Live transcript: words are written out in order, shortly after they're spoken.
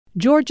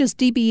Georgia's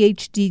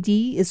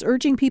DBHDD is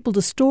urging people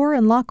to store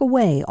and lock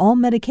away all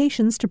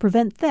medications to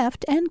prevent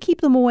theft and keep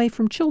them away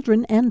from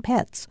children and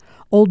pets.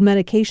 Old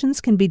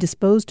medications can be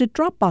disposed at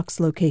Dropbox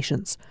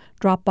locations.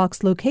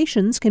 Dropbox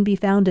locations can be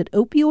found at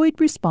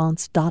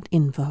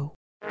opioidresponse.info.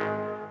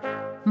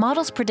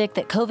 Models predict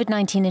that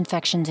COVID-19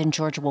 infections in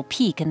Georgia will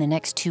peak in the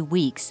next 2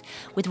 weeks.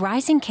 With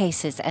rising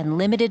cases and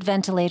limited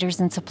ventilators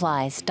and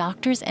supplies,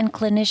 doctors and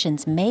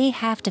clinicians may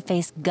have to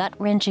face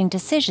gut-wrenching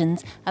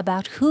decisions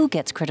about who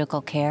gets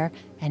critical care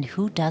and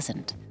who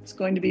doesn't. It's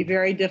going to be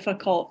very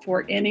difficult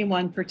for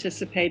anyone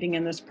participating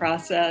in this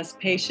process,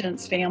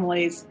 patients,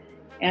 families,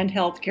 and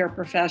healthcare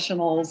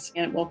professionals,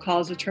 and it will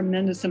cause a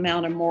tremendous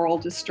amount of moral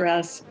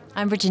distress.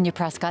 I'm Virginia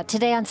Prescott.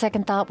 Today on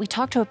Second Thought, we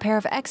talk to a pair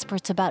of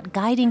experts about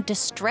guiding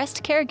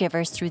distressed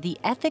caregivers through the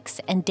ethics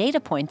and data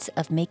points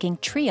of making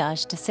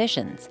triage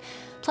decisions.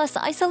 Plus,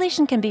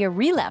 isolation can be a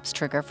relapse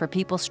trigger for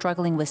people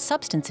struggling with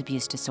substance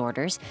abuse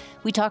disorders.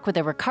 We talk with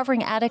a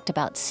recovering addict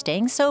about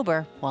staying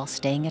sober while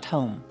staying at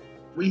home.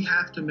 We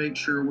have to make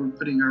sure we're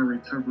putting our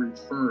recovery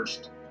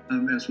first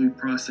as we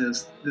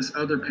process this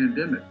other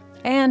pandemic.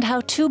 And how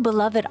 2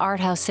 beloved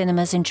art house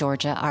cinemas in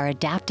Georgia are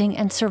adapting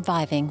and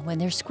surviving when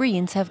their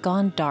screens have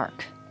gone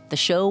dark. The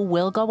show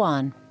will go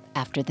on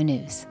after the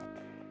news.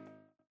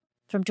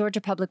 From Georgia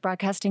Public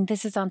Broadcasting,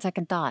 this is On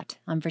Second Thought.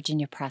 I'm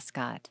Virginia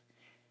Prescott.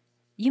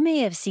 You may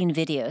have seen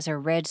videos or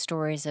read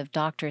stories of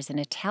doctors in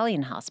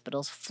Italian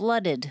hospitals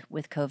flooded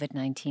with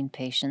COVID-19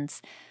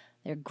 patients.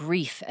 Their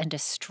grief and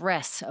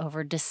distress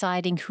over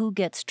deciding who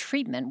gets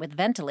treatment with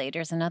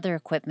ventilators and other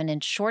equipment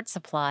in short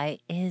supply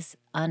is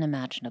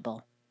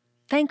unimaginable.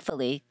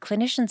 Thankfully,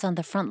 clinicians on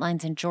the front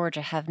lines in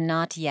Georgia have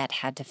not yet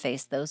had to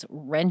face those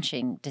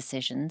wrenching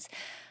decisions.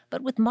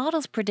 But with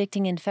models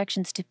predicting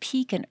infections to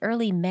peak in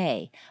early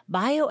May,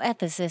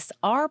 bioethicists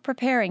are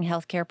preparing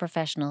healthcare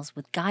professionals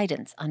with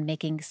guidance on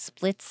making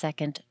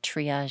split-second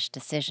triage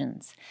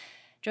decisions.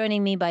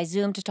 Joining me by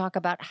Zoom to talk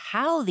about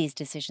how these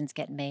decisions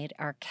get made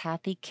are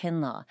Kathy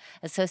Kinlaw,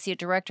 Associate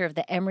Director of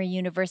the Emory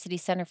University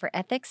Center for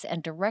Ethics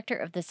and Director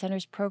of the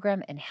Center's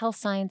Program in Health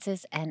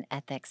Sciences and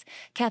Ethics.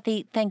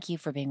 Kathy, thank you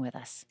for being with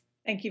us.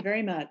 Thank you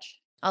very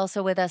much.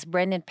 Also with us,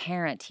 Brendan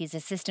Parent. He's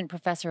Assistant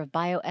Professor of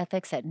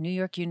Bioethics at New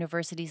York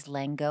University's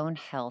Langone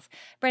Health.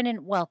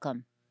 Brendan,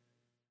 welcome.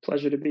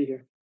 Pleasure to be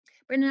here.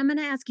 Brendan, I'm going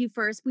to ask you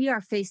first. We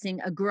are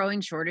facing a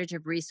growing shortage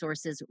of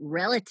resources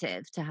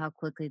relative to how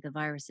quickly the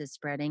virus is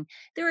spreading.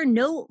 There are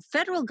no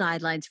federal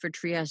guidelines for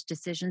triage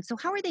decisions. So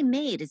how are they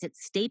made? Is it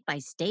state by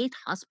state,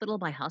 hospital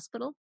by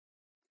hospital?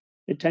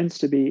 It tends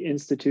to be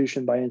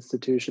institution by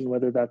institution,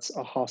 whether that's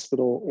a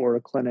hospital or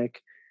a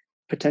clinic,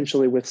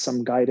 potentially with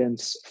some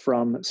guidance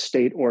from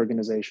state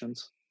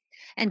organizations.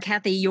 And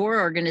Kathy, your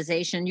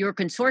organization, your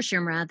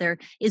consortium rather,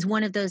 is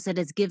one of those that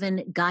has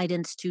given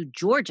guidance to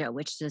Georgia,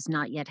 which does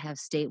not yet have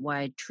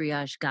statewide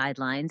triage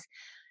guidelines.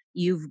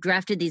 You've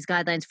drafted these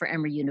guidelines for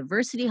Emory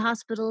University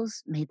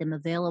hospitals, made them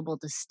available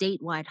to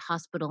statewide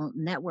hospital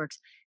networks.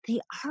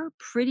 They are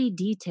pretty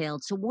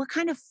detailed. So what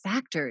kind of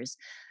factors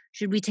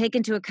should we take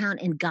into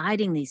account in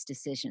guiding these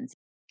decisions?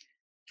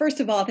 First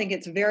of all, I think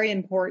it's very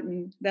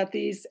important that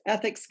these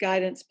ethics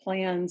guidance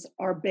plans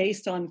are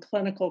based on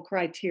clinical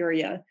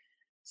criteria.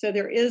 So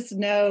there is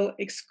no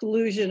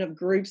exclusion of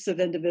groups of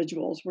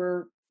individuals.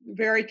 We're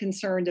very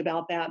concerned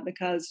about that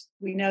because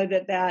we know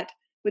that that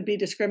would be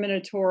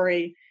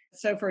discriminatory.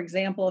 So, for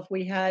example, if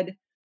we had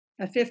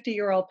a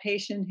 50-year-old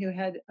patient who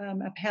had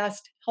a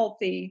past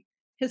healthy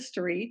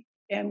history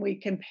and we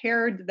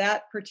compared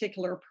that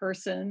particular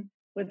person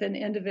with an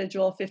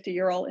individual,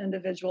 50-year-old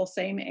individual,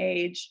 same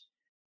age,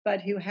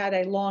 but who had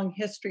a long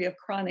history of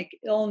chronic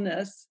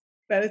illness,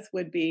 both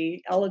would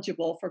be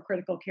eligible for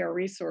critical care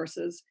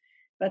resources.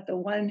 But the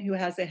one who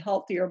has a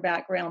healthier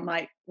background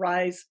might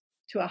rise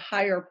to a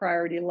higher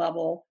priority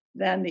level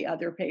than the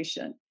other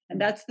patient.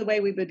 And that's the way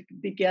we would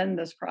begin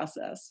this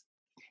process.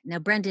 Now,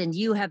 Brendan,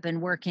 you have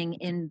been working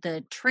in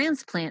the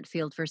transplant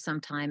field for some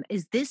time.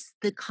 Is this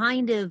the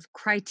kind of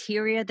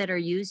criteria that are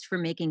used for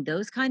making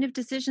those kind of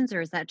decisions,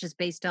 or is that just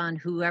based on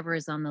whoever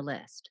is on the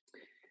list?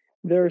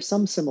 There are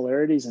some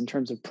similarities in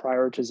terms of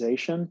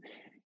prioritization,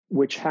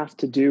 which have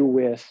to do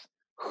with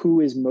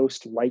who is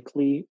most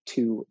likely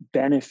to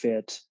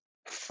benefit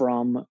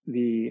from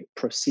the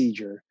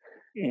procedure.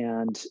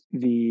 And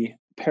the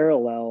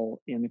parallel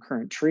in the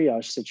current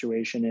triage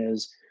situation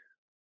is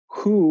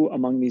who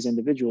among these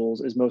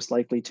individuals is most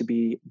likely to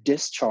be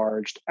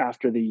discharged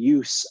after the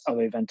use of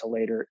a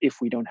ventilator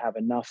if we don't have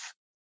enough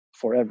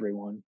for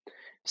everyone.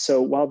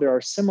 So while there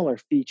are similar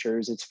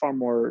features, it's far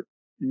more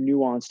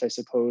nuanced, I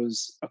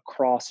suppose,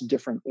 across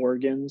different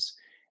organs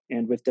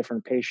and with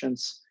different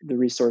patients. The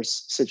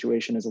resource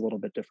situation is a little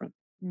bit different.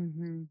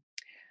 Mm-hmm.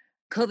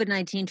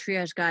 COVID-19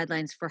 triage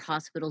guidelines for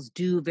hospitals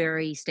do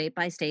vary state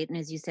by state, and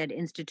as you said,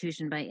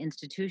 institution by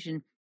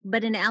institution.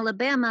 But in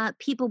Alabama,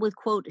 people with,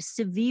 quote,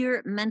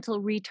 severe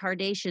mental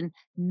retardation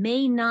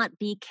may not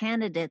be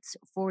candidates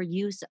for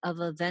use of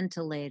a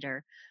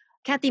ventilator.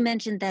 Kathy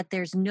mentioned that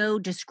there's no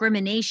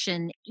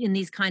discrimination in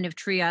these kind of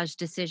triage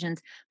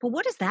decisions. But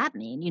what does that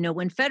mean?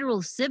 When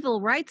federal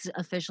civil rights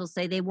officials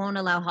say they won't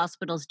allow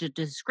hospitals to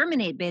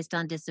discriminate based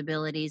on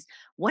disabilities,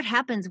 what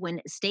happens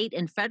when state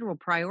and federal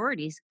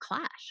priorities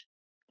clash?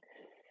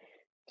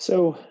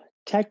 So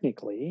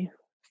technically,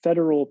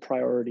 federal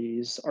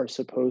priorities are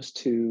supposed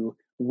to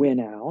win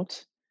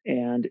out.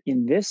 And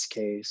in this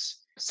case,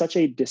 such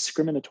a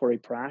discriminatory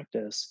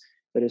practice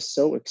that is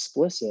so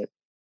explicit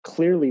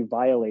clearly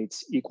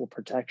violates equal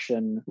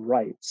protection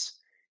rights.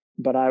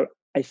 But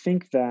I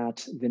think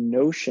that the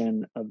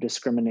notion of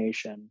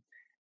discrimination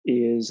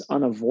is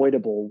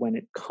unavoidable when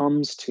it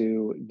comes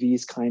to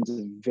these kinds of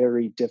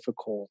very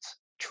difficult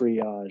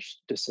triage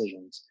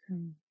decisions.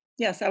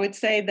 Yes, I would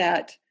say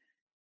that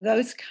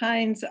those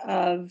kinds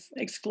of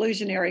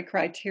exclusionary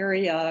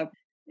criteria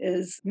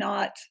is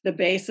not the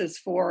basis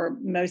for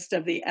most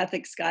of the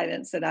ethics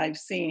guidance that I've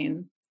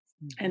seen.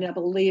 And I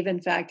believe, in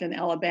fact, in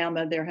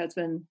Alabama, there has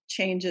been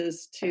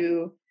changes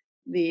to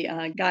the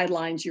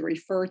guidelines you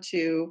refer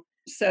to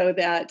so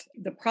that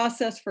the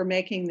process for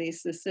making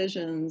these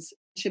decisions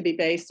should be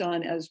based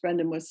on, as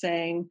Brendan was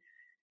saying,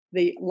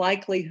 the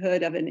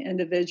likelihood of an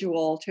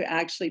individual to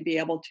actually be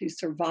able to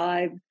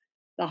survive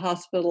the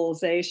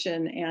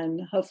hospitalization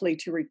and hopefully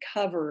to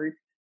recover,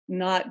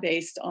 not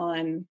based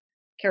on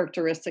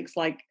characteristics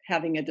like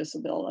having a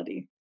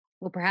disability.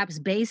 Well, perhaps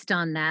based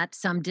on that,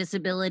 some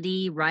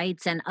disability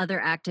rights and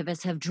other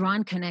activists have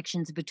drawn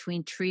connections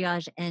between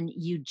triage and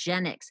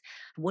eugenics.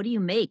 What do you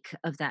make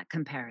of that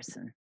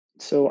comparison?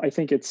 So I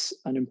think it's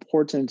an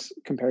important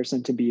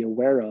comparison to be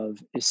aware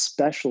of,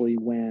 especially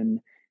when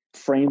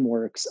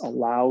frameworks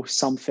allow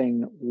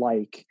something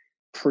like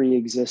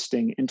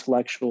pre-existing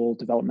intellectual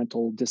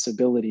developmental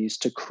disabilities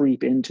to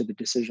creep into the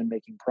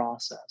decision-making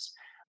process.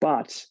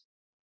 But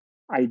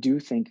I do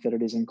think that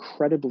it is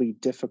incredibly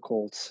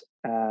difficult,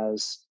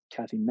 as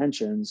Kathy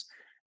mentions,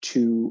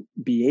 to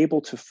be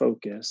able to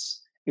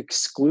focus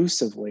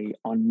exclusively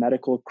on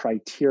medical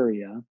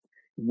criteria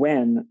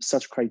when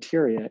such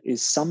criteria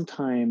is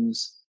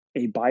sometimes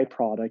a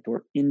byproduct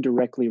or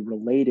indirectly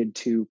related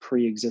to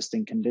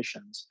pre-existing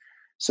conditions.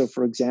 So,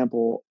 for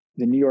example,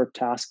 the New York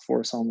Task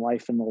Force on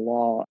Life and the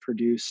Law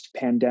produced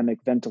pandemic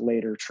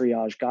ventilator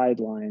triage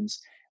guidelines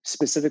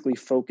specifically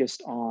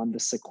focused on the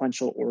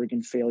sequential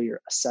organ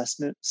failure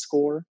assessment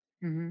score,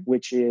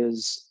 which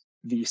is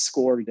the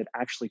score that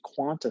actually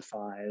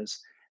quantifies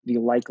the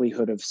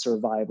likelihood of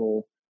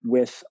survival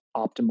with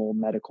optimal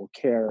medical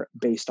care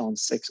based on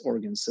 6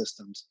 organ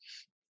systems.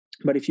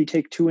 But if you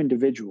take 2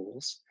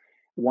 individuals,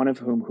 one of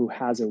whom who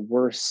has a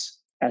worse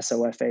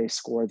SOFA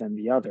score than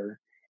the other,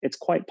 it's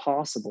quite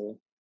possible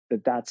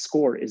that that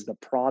score is the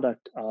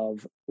product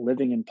of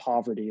living in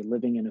poverty,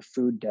 living in a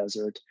food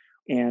desert.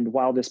 And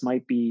while this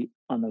might be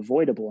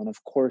unavoidable, and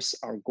of course,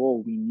 our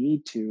goal, we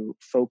need to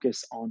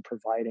focus on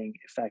providing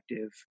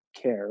effective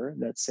care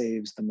that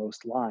saves the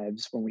most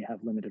lives when we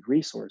have limited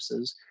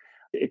resources,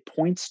 it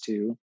points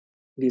to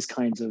these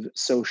kinds of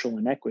social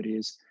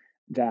inequities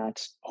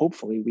that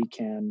hopefully we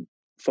can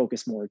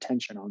focus more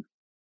attention on.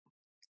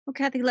 Well,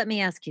 Kathy, let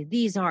me ask you,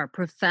 these are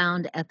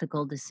profound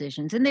ethical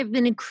decisions, and they've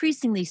been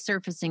increasingly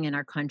surfacing in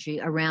our country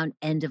around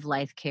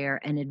end-of-life care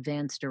and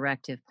advanced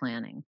directive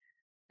planning.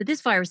 But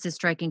this virus is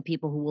striking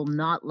people who will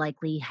not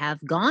likely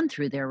have gone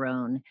through their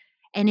own.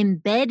 And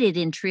embedded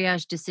in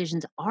triage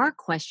decisions are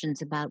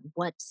questions about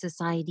what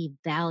society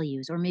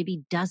values or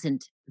maybe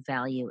doesn't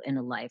value in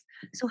a life.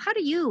 So, how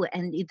do you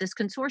and this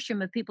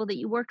consortium of people that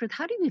you worked with,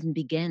 how do you even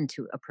begin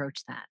to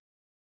approach that?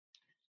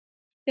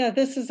 Yeah,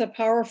 this is a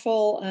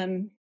powerful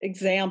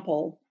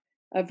example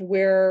of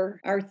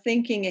where our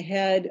thinking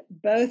ahead,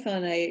 both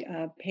on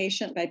a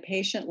patient by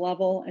patient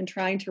level and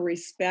trying to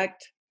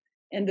respect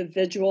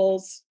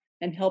individuals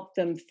and help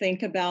them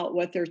think about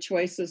what their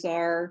choices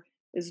are,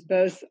 is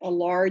both a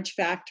large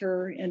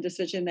factor in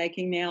decision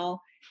making now.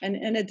 And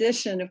in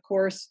addition, of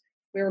course,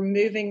 we're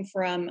moving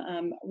from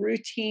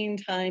routine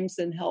times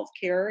in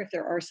healthcare, if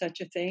there are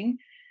such a thing,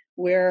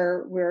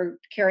 where we're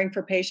caring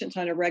for patients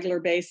on a regular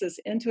basis,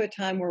 into a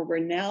time where we're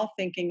now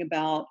thinking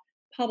about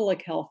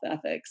public health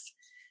ethics.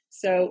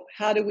 So,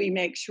 how do we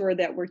make sure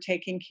that we're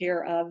taking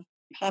care of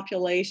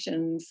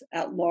populations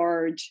at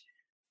large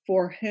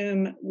for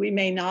whom we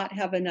may not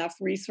have enough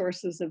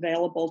resources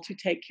available to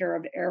take care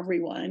of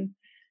everyone?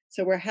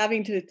 So, we're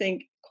having to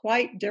think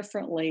quite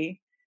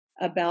differently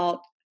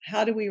about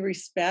how do we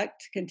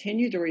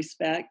continue to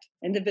respect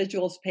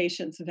individuals'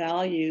 patients'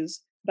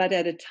 values, but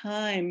at a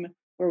time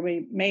where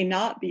we may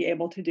not be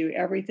able to do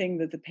everything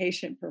that the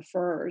patient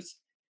prefers.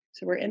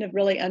 So we're in a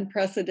really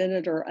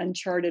unprecedented or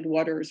uncharted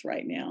waters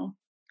right now.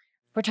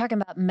 We're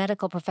talking about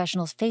medical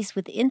professionals faced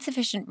with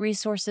insufficient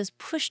resources,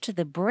 pushed to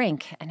the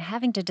brink, and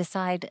having to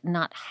decide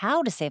not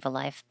how to save a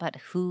life, but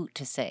who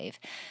to save.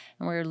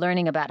 And we're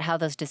learning about how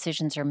those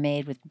decisions are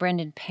made with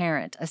Brendan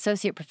Parent,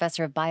 Associate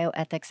Professor of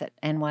Bioethics at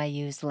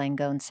NYU's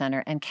Langone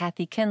Center, and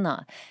Kathy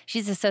Kinlaw.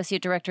 She's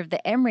Associate Director of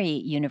the Emory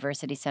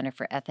University Center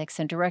for Ethics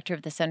and Director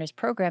of the Center's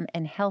Program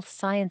in Health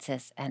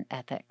Sciences and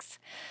Ethics.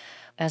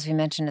 As we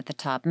mentioned at the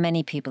top,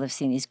 many people have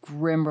seen these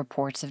grim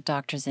reports of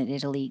doctors in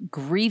Italy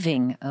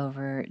grieving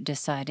over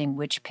deciding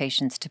which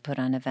patients to put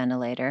on a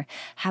ventilator,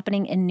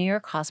 happening in New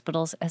York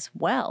hospitals as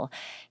well.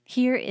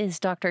 Here is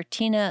Dr.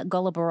 Tina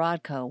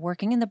Goloborodko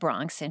working in the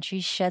Bronx, and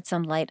she shed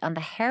some light on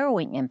the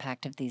harrowing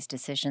impact of these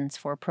decisions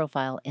for a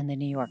profile in The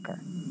New Yorker.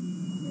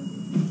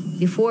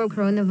 Before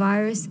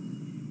coronavirus,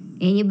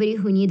 anybody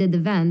who needed a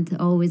vent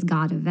always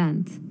got a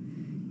vent.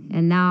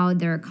 And now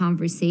there are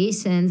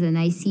conversations, and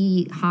I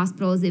see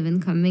hospitals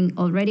even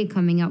already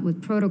coming up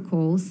with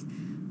protocols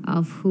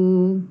of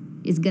who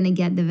is going to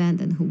get the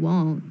vent and who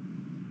won't.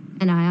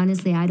 And I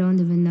don't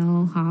even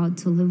know how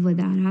to live with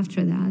that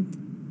after that.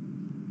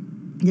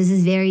 This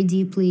is very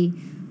deeply,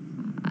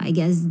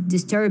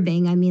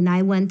 disturbing. I mean,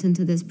 I went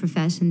into this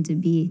profession to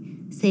be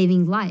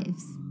saving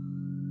lives.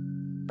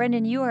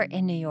 Brendan, you are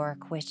in New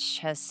York, which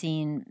has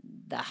seen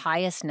the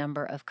highest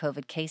number of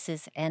COVID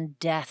cases and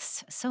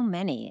deaths, so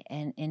many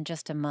in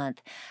just a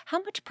month. How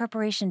much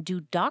preparation do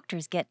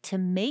doctors get to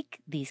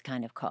make these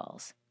kind of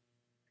calls?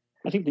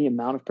 I think the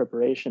amount of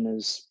preparation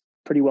is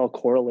pretty well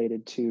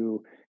correlated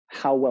to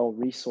how well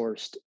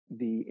resourced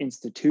the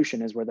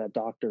institution is where that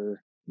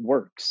doctor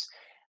works.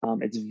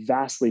 It's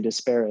vastly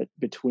disparate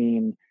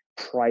between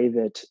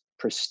private,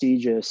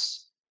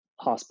 prestigious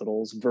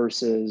hospitals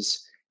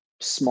versus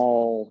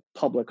small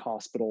public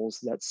hospitals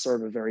that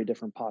serve a very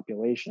different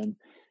population.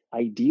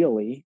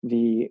 Ideally,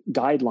 the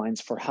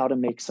guidelines for how to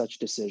make such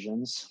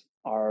decisions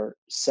are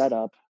set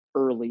up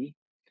early,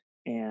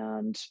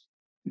 and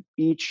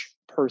each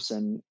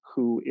person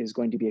who is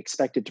going to be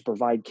expected to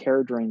provide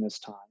care during this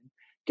time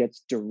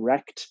gets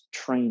direct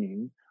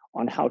training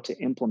on how to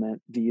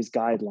implement these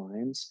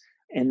guidelines.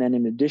 And then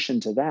in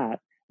addition to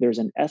that, there's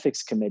an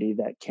ethics committee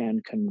that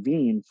can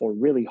convene for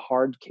really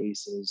hard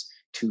cases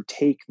to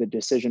take the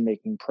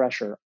decision-making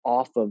pressure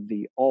off of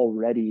the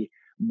already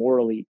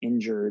morally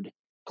injured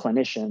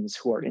clinicians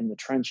who are in the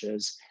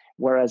trenches.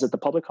 Whereas at the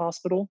public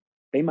hospital,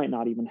 they might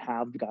not even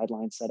have the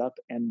guidelines set up,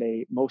 and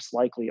they most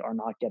likely are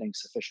not getting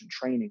sufficient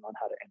training on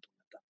how to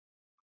implement them.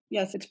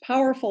 Yes, it's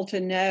powerful to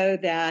know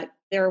that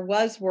there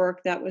was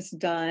work that was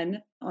done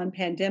on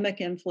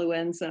pandemic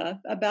influenza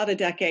about a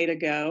decade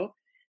ago,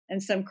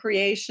 and some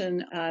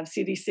creation of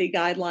CDC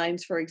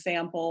guidelines, for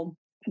example,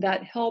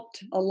 that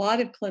helped a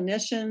lot of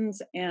clinicians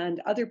and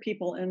other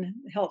people in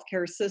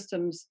healthcare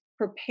systems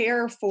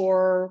prepare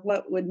for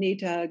what would need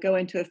to go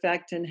into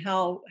effect and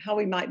how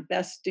we might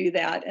best do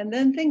that. And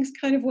then things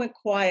kind of went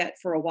quiet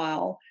for a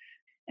while.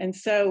 And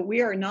so we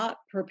are not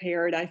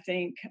prepared, I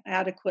think,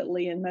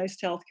 adequately in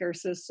most healthcare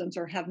systems,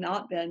 or have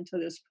not been to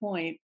this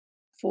point,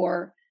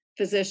 for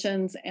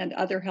physicians and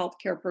other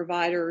healthcare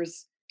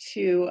providers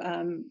to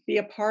be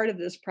a part of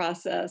this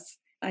process.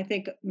 I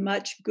think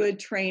much good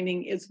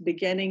training is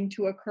beginning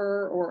to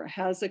occur or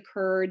has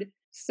occurred,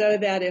 so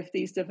that if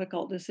these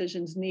difficult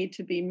decisions need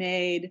to be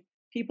made,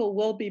 people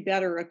will be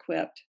better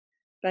equipped.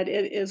 But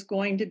it is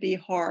going to be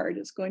hard.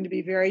 It's going to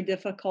be very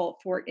difficult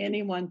for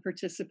anyone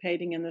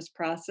participating in this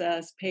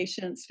process,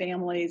 patients,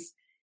 families,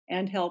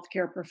 and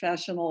healthcare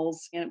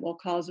professionals. And it will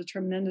cause a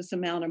tremendous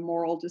amount of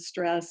moral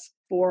distress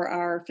for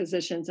our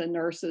physicians and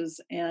nurses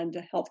and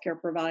healthcare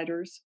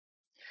providers.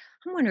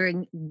 I'm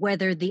wondering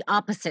whether the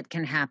opposite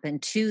can happen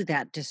to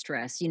that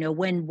distress. You know,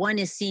 when one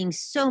is seeing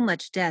so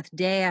much death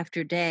day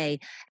after day,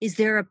 is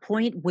there a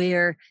point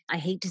where, I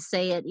hate to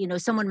say it,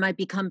 someone might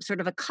become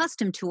sort of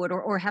accustomed to it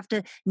or have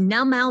to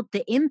numb out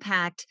the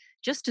impact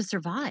just to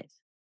survive?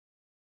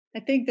 I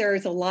think there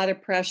is a lot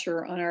of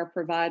pressure on our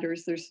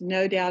providers. There's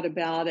no doubt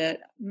about it.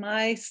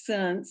 My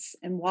sense,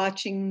 and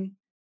watching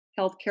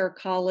healthcare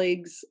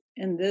colleagues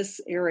in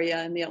this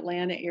area, in the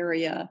Atlanta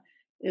area,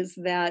 is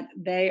that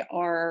they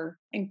are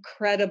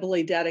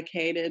incredibly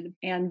dedicated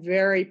and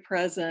very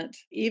present.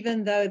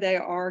 Even though they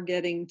are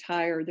getting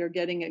tired, they're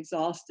getting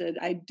exhausted,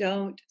 I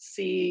don't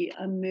see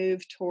a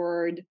move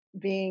toward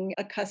being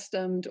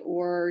accustomed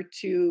or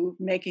to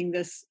making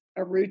this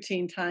a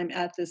routine time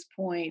at this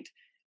point.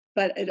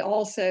 But it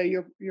also,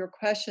 your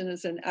question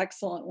is an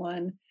excellent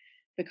one,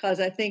 because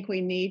I think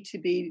we need to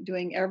be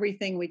doing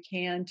everything we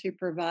can to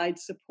provide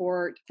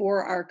support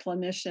for our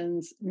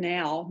clinicians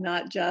now,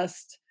 not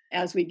just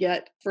as we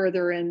get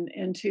further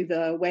into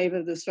the wave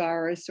of this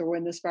virus, or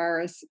when this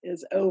virus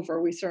is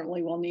over. We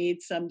certainly will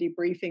need some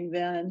debriefing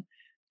then.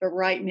 But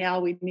right now,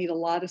 we need a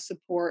lot of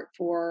support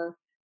for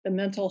the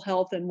mental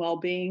health and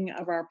well-being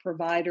of our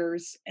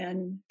providers,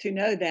 and to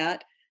know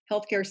that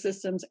healthcare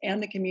systems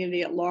and the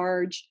community at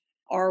large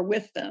are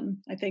with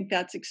them. I think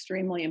that's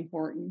extremely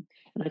important.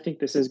 And I think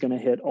this is going to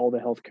hit all the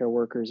healthcare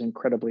workers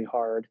incredibly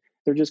hard.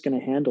 They're just going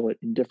to handle it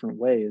in different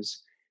ways.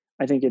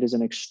 I think it is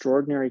an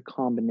extraordinary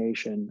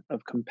combination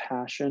of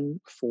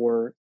compassion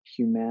for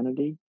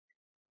humanity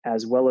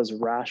as well as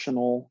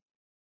rational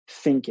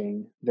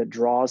thinking that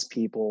draws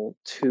people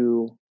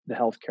to the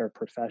healthcare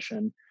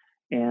profession.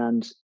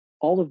 And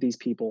all of these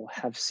people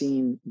have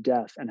seen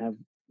death and have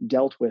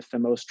dealt with the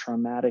most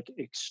traumatic,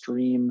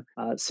 extreme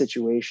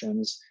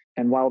situations.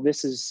 And while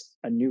this is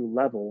a new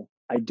level,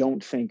 I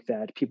don't think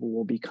that people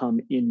will become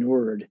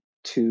inured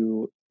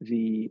to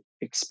the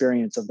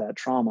experience of that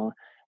trauma.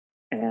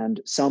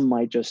 And some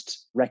might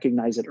just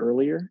recognize it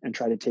earlier and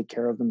try to take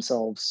care of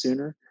themselves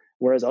sooner,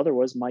 whereas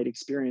others might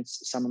experience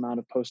some amount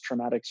of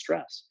post-traumatic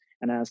stress.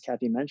 And as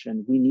Kathy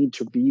mentioned, we need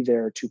to be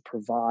there to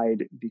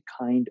provide the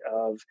kind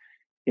of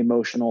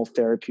emotional,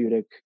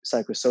 therapeutic,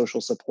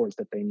 psychosocial support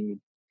that they need.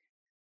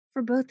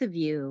 For both of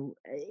you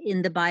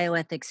in the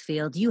bioethics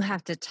field, you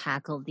have to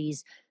tackle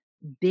these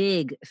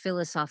big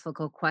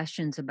philosophical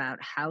questions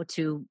about how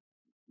to,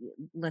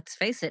 let's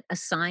face it,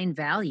 assign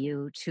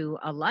value to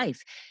a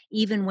life,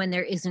 even when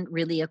there isn't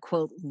really a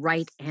quote,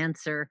 right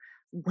answer.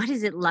 What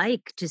is it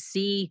like to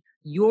see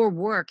your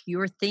work,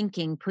 your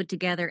thinking put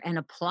together and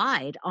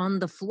applied on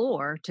the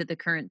floor to the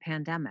current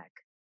pandemic?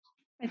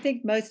 I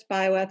think most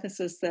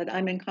bioethicists that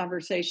I'm in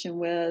conversation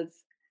with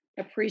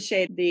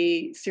appreciate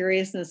the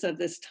seriousness of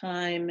this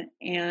time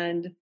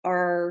and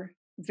are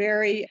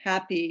very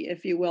happy,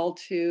 if you will,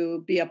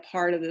 to be a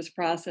part of this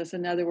process.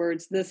 In other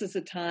words, this is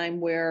a time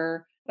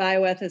where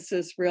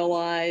bioethicists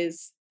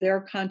realize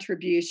their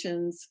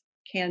contributions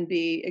can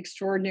be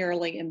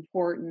extraordinarily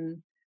important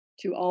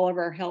to all of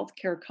our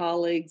healthcare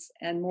colleagues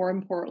and, more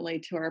importantly,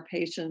 to our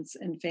patients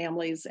and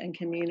families and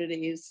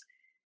communities,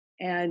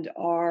 and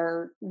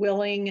are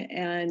willing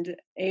and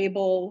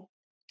able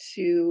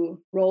to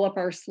roll up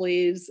our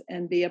sleeves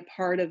and be a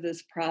part of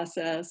this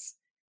process.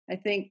 I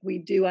think we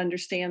do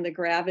understand the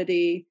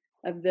gravity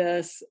of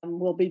this.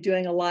 We'll be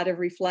doing a lot of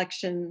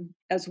reflection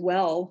as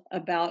well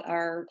about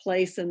our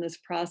place in this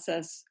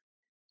process.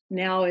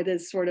 Now it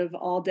is sort of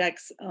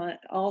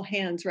all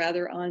hands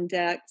rather on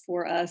deck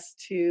for us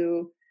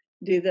to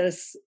do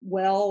this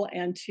well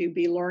and to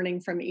be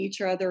learning from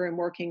each other and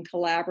working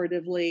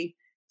collaboratively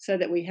so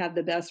that we have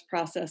the best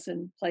process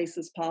in place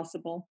as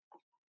possible.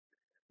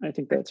 I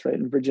think that's right.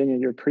 And Virginia,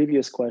 your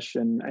previous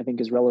question, I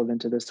think, is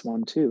relevant to this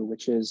one too,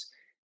 which is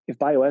if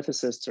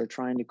bioethicists are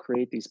trying to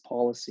create these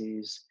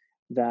policies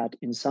that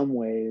in some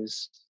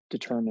ways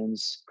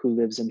determines who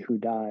lives and who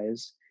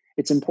dies,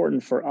 it's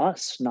important for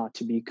us not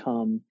to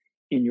become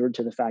inured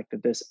to the fact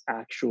that this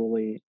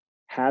actually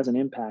has an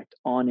impact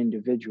on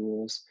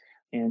individuals.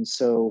 And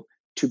so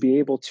to be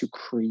able to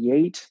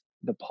create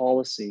the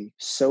policy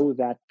so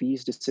that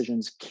these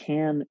decisions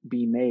can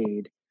be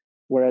made,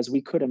 whereas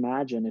we could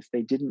imagine if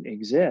they didn't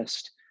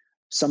exist,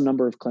 some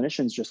number of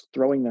clinicians just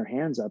throwing their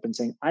hands up and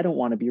saying, I don't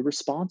want to be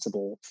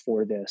responsible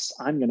for this.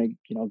 I'm going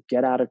to,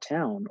 get out of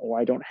town, or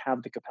I don't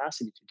have the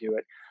capacity to do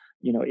it.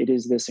 It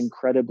is this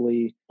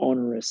incredibly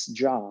onerous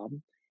job.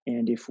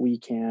 And if we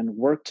can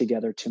work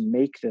together to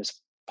make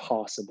this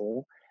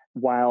possible,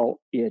 while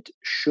it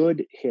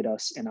should hit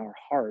us in our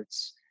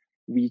hearts,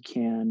 we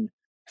can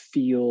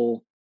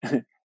feel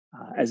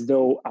as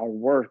though our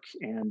work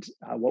and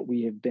what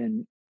we have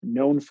been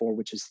known for,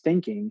 which is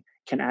thinking,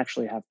 can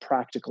actually have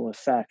practical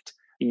effect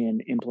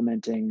in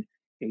implementing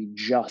a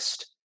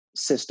just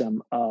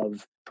system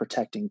of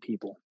protecting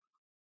people.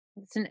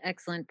 That's an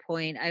excellent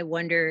point. I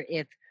wonder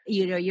if,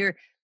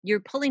 you're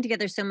pulling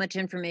together so much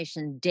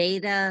information,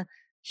 data,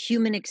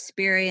 human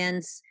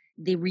experience,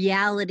 the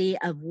reality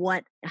of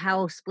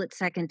how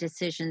split-second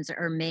decisions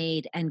are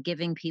made and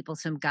giving people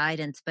some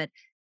guidance. But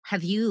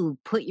have you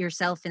put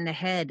yourself in the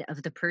head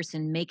of the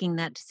person making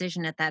that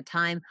decision at that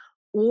time,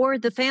 or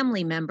the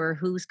family member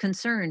who's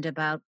concerned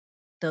about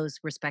those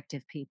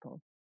respective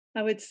people?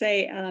 I would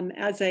say,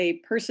 as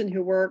a person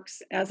who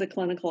works as a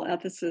clinical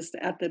ethicist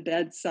at the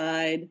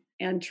bedside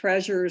and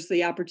treasures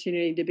the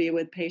opportunity to be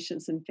with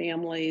patients and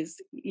families,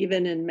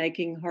 even in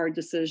making hard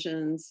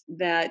decisions,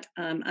 that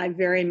I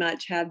very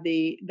much have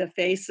the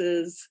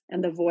faces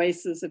and the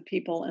voices of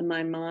people in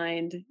my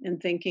mind in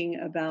thinking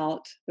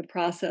about the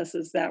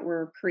processes that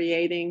we're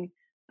creating.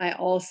 I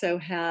also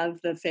have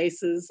the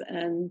faces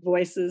and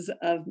voices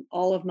of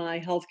all of my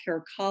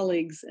healthcare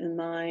colleagues in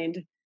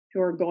mind who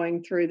are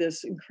going through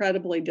this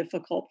incredibly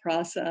difficult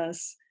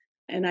process.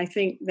 And I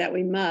think that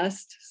we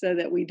must, so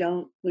that we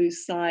don't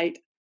lose sight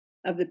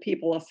of the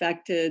people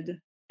affected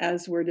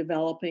as we're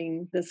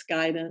developing this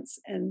guidance.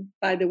 And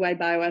by the way,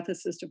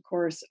 bioethicists, of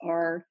course,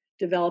 are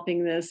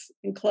developing this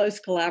in close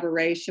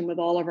collaboration with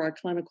all of our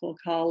clinical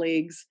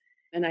colleagues.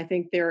 And I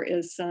think there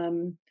is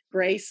some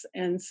grace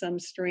and some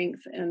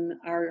strength in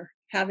our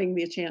having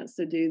the chance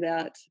to do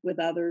that with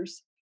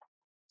others.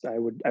 I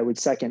would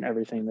second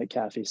everything that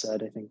Kathy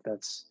said. I think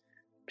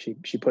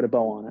she put a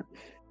bow on it.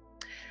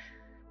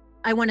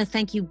 I want to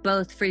thank you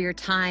both for your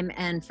time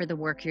and for the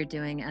work you're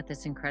doing at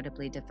this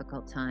incredibly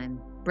difficult time.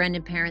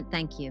 Brendan Parent,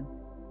 thank you.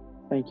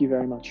 Thank you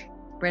very much.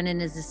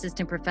 Brendan is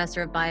Assistant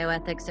Professor of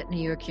Bioethics at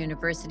New York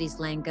University's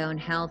Langone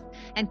Health.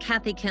 And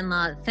Kathy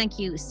Kinlaw, thank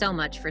you so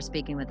much for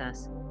speaking with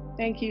us.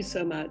 Thank you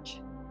so much.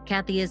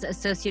 Kathy is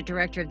Associate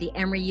Director of the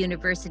Emory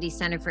University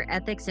Center for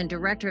Ethics and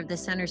Director of the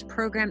Center's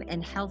Program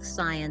in Health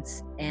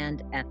Science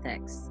and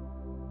Ethics.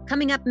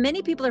 Coming up,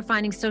 many people are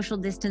finding social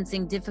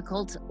distancing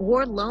difficult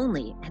or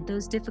lonely, and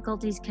those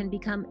difficulties can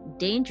become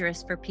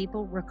dangerous for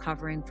people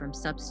recovering from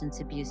substance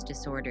abuse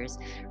disorders.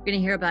 We're going to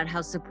hear about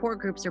how support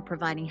groups are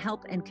providing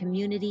help and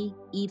community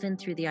even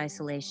through the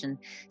isolation.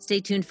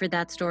 Stay tuned for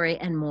that story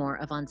and more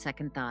of On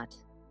Second Thought.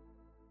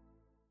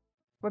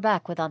 We're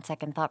back with On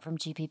Second Thought from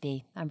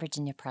GPB. I'm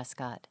Virginia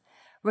Prescott.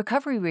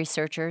 Recovery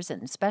researchers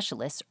and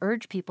specialists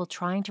urge people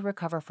trying to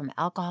recover from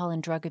alcohol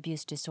and drug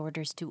abuse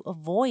disorders to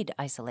avoid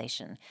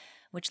isolation,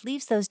 which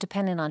leaves those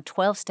dependent on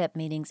 12-step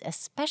meetings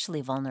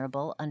especially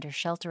vulnerable under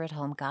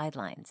shelter-at-home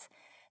guidelines.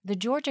 The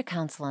Georgia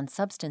Council on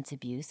Substance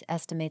Abuse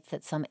estimates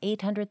that some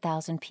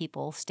 800,000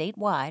 people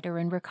statewide are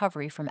in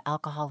recovery from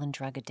alcohol and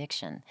drug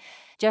addiction.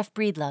 Jeff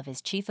Breedlove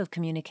is Chief of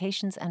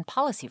Communications and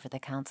Policy for the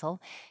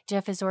Council.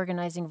 Jeff is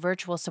organizing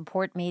virtual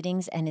support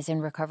meetings and is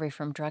in recovery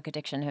from drug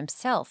addiction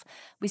himself.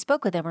 We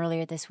spoke with him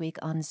earlier this week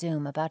on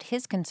Zoom about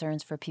his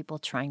concerns for people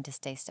trying to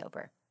stay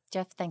sober.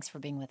 Jeff, thanks for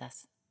being with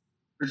us.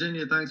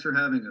 Virginia, thanks for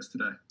having us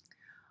today.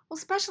 Well,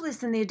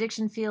 specialists in the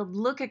addiction field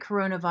look at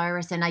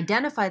coronavirus and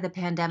identify the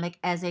pandemic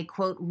as a,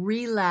 quote,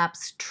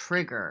 relapse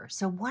trigger.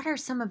 So what are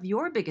some of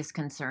your biggest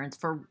concerns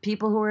for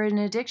people who are in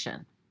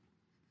addiction?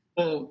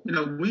 Well,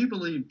 we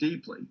believe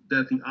deeply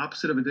that the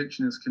opposite of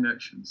addiction is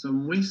connection. So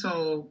when we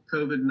saw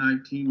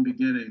COVID-19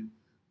 beginning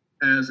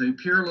as a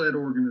peer-led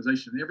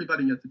organization,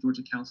 everybody at the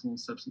Georgia Council on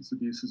Substance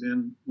Abuse is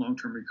in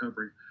long-term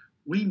recovery,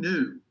 we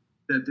knew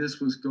that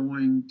this was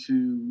going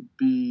to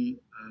be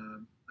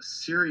a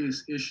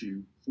serious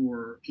issue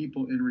for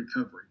people in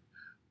recovery,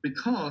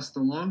 because the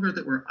longer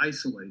that we're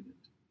isolated,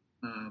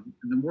 and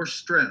the more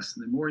stress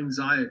and the more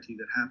anxiety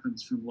that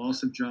happens from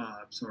loss of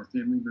jobs or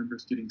family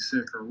members getting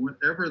sick or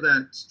whatever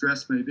that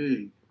stress may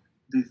be,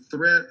 the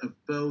threat of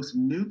both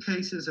new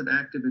cases of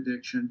active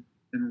addiction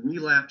and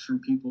relapse from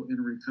people in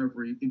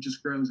recovery, it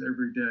just grows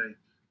every day.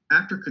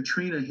 After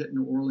Katrina hit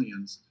New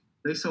Orleans,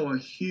 they saw a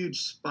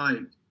huge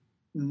spike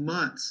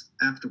months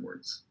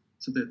afterwards.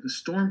 So that the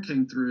storm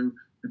came through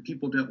and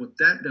people dealt with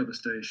that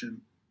devastation,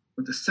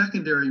 but the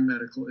secondary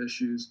medical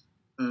issues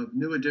of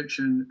new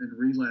addiction and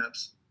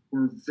relapse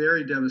were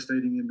very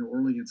devastating in New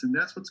Orleans. And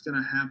that's what's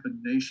going to happen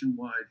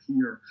nationwide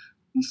here.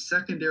 These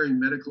secondary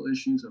medical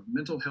issues of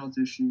mental health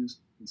issues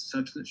and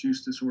substance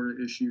use disorder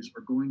issues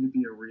are going to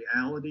be a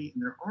reality,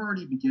 and they're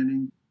already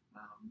beginning.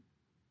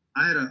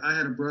 I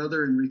had a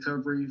brother in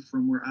recovery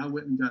from where I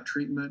went and got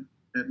treatment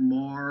at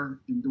MAR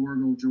in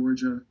Dorrville,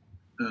 Georgia.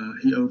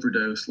 He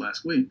overdosed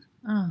last week.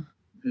 Oh.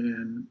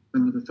 And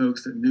some of the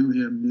folks that knew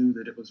him knew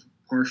that it was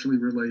partially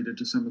related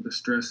to some of the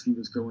stress he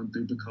was going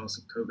through because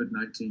of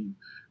COVID-19.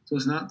 So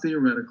it's not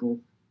theoretical.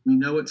 We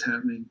know it's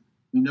happening.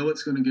 We know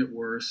it's going to get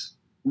worse.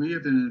 We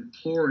have been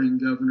imploring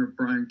Governor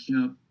Brian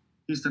Kemp.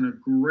 He's done a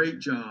great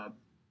job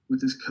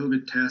with his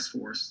COVID task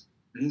force,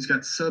 and he's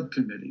got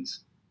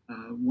subcommittees.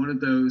 One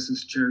of those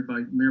is chaired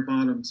by Mayor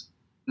Bottoms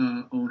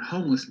on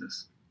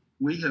homelessness.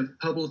 We have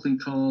publicly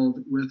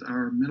called with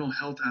our mental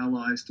health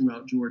allies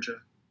throughout Georgia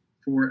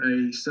for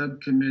a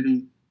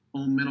subcommittee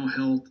on mental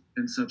health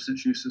and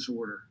substance use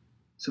disorder,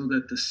 so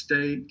that the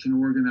state can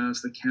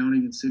organize the county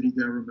and city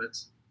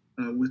governments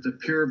with a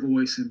peer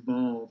voice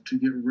involved to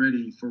get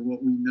ready for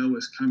what we know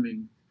is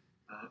coming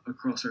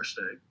across our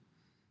state.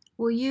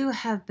 Well, you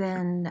have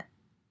been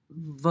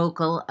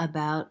vocal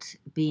about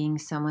being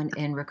someone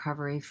in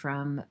recovery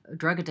from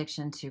drug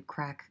addiction to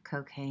crack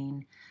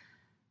cocaine.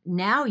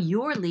 Now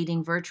you're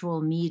leading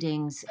virtual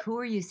meetings. Who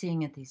are you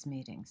seeing at these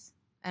meetings?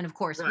 And of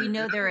course, we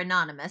know they're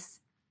anonymous.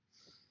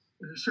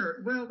 Sure.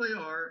 Well, they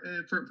are.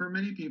 And for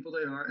many people,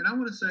 they are. And I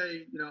want to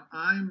say,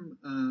 I'm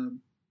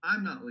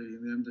not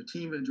leading them. The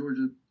team at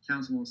Georgia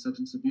Council on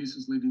Substance Abuse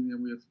is leading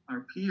them. We have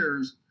our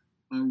peers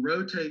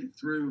rotate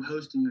through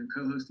hosting and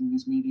co-hosting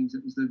these meetings.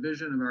 It was the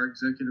vision of our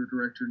executive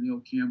director,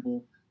 Neil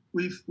Campbell.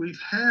 We've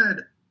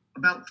had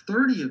about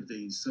 30 of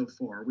these so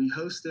far. We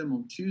host them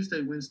on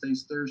Tuesday,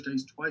 Wednesdays,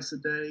 Thursdays, twice a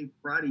day,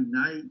 Friday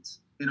nights,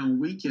 and on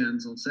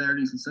weekends, on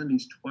Saturdays and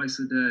Sundays, twice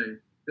a day.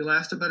 They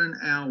last about an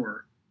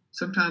hour.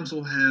 Sometimes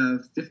we'll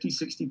have 50,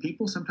 60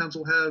 people. Sometimes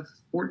we'll have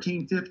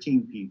 14,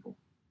 15 people.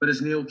 But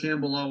as Neil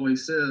Campbell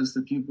always says,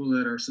 the people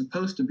that are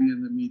supposed to be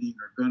in the meeting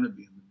are going to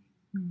be in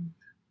the meeting.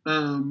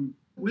 Mm-hmm.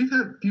 We've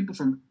had people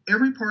from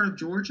every part of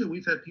Georgia.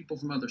 We've had people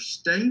from other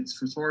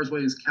states, as far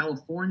away as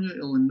California,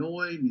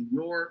 Illinois, New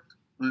York,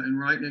 and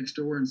right next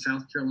door in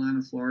South Carolina,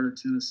 Florida,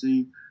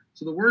 Tennessee.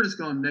 So the word has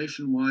gone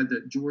nationwide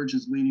that Georgia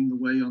is leading the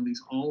way on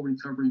these all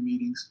recovery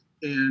meetings.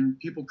 And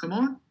people come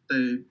on,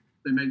 they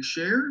make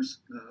shares,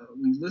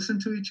 we listen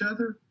to each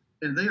other,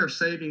 and they are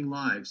saving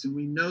lives. And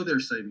we know they're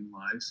saving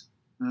lives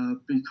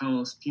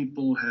because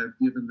people have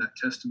given that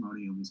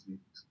testimony on these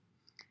meetings.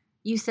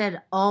 You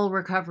said all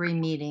recovery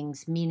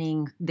meetings,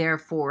 meaning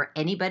therefore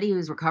anybody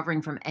who's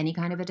recovering from any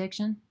kind of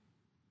addiction?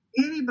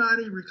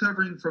 Anybody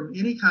recovering from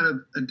any kind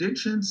of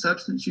addiction,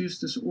 substance use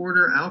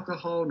disorder,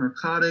 alcohol,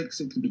 narcotics.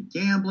 It could be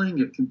gambling.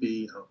 It could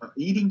be an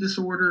eating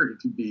disorder.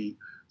 It could be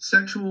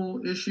sexual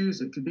issues.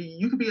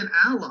 You could be an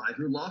ally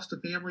who lost a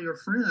family or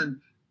friend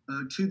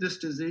to this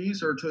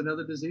disease or to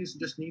another disease and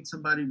just needs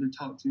somebody to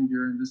talk to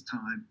during this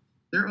time.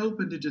 They're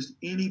open to just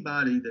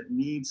anybody that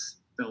needs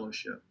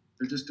fellowship.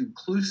 They're just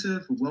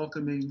inclusive,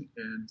 welcoming,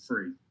 and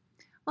free.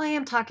 Well, I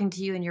am talking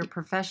to you in your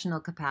professional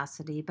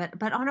capacity,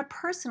 but on a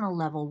personal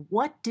level,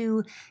 what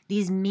do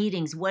these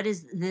meetings, what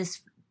is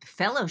this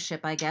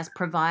fellowship, I guess,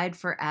 provide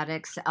for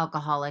addicts,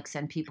 alcoholics,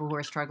 and people who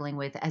are struggling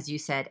with, as you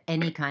said,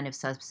 any kind of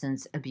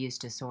substance abuse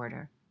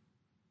disorder?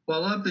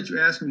 Well, I love that you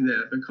asked me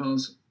that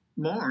because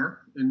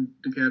MAR in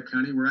DeKalb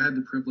County, where I had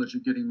the privilege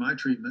of getting my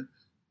treatment,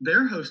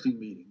 they're hosting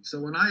meetings.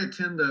 So when I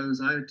attend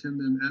those, I attend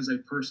them as a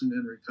person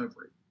in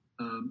recovery.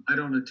 I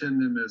don't attend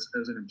them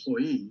as an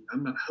employee.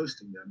 I'm not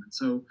hosting them. And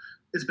so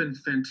it's been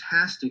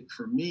fantastic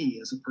for me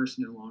as a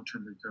person in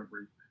long-term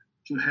recovery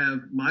to have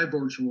my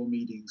virtual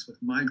meetings with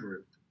my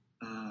group.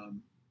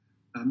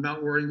 I'm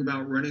not worrying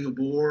about running a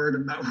board.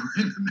 I'm not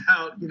worrying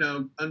about,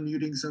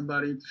 unmuting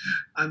somebody.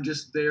 I'm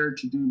just there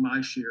to do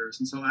my shares.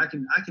 And so I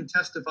can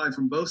testify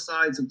from both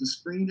sides of the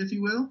screen, if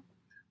you will.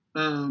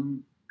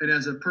 And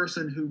as a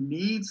person who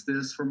needs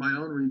this for my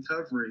own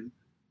recovery,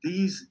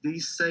 these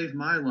save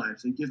my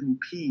life. They give me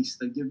peace.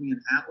 They give me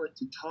an outlet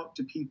to talk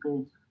to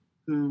people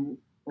who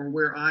are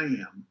where I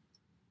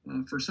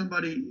am. For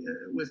somebody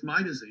with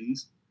my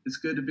disease, it's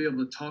good to be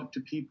able to talk to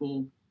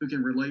people who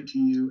can relate to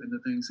you and the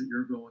things that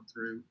you're going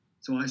through.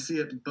 So I see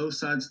it both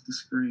sides of the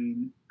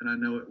screen, and I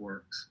know it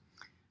works.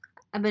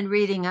 I've been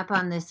reading up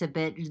on this a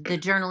bit. The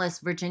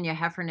journalist Virginia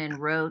Heffernan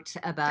wrote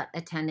about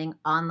attending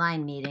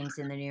online meetings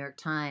in the New York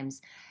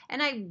Times.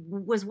 And I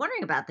was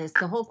wondering about this,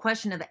 the whole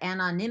question of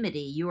anonymity.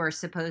 You are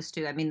supposed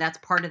to, that's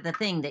part of the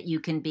thing, that you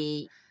can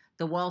be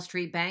the Wall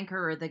Street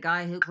banker or the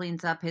guy who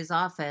cleans up his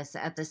office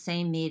at the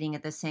same meeting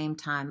at the same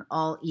time,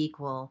 all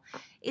equal.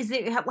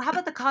 How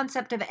about the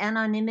concept of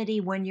anonymity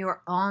when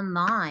you're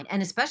online?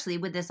 And especially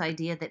with this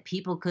idea that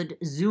people could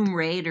Zoom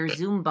raid or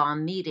Zoom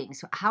bomb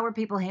meetings. How are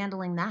people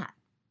handling that?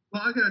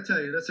 Well, I got to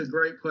tell you, that's a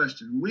great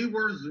question. We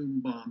were Zoom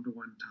bombed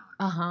one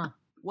time. Uh-huh.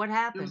 What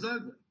happened? It was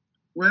ugly.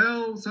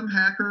 Well, some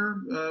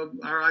hacker,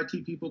 our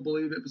IT people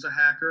believe it was a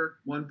hacker,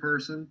 one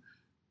person,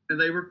 and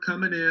they were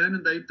coming in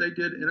and they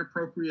did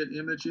inappropriate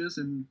images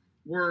and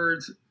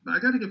words. I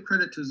got to give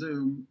credit to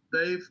Zoom.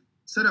 They've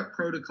set up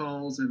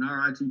protocols, and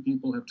our IT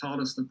people have taught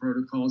us the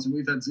protocols, and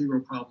we've had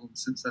zero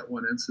problems since that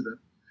one incident.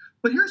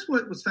 But here's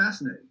what was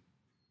fascinating.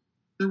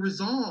 The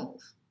resolve,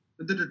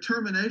 the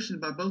determination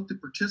by both the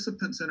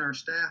participants and our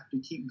staff to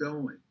keep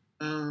going.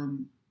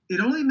 It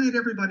only made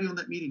everybody on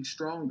that meeting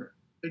stronger,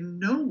 and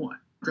no one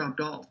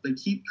dropped off. They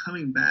keep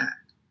coming back.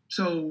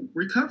 So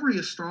recovery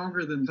is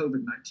stronger than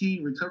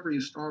COVID-19. Recovery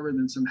is stronger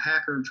than some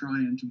hacker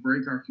trying to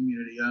break our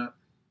community up.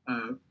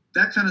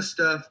 That kind of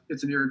stuff,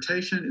 it's an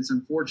irritation, it's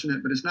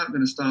unfortunate, but it's not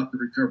going to stop the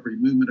recovery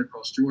movement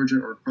across Georgia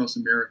or across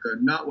America,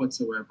 not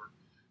whatsoever.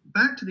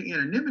 Back to the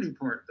anonymity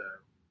part,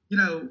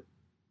 though,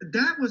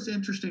 that was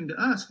interesting to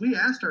us. We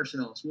asked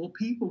ourselves, will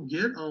people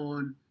get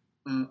on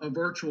a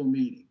virtual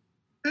meeting?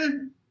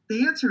 And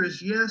the answer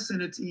is yes,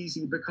 and it's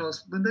easy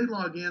because when they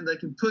log in, they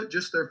can put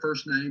just their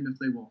first name if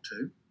they want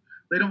to.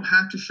 They don't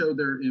have to show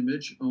their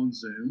image on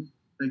Zoom.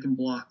 They can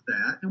block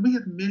that. And we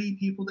have many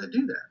people that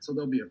do that. So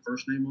there'll be a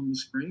first name on the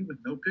screen with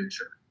no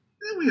picture.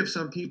 And then we have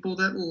some people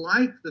that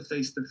like the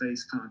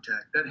face-to-face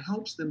contact that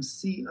helps them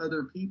see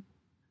other people.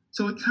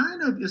 So it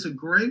kind of is a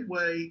great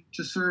way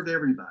to serve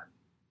everybody.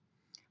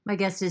 My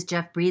guest is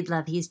Jeff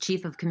Breedlove. He's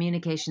Chief of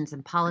Communications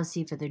and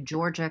Policy for the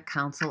Georgia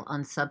Council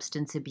on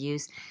Substance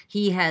Abuse.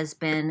 He has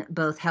been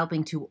both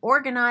helping to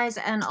organize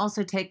and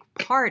also take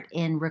part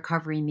in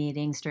recovery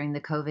meetings during the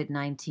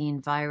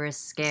COVID-19 virus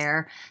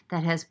scare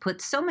that has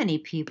put so many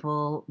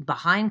people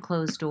behind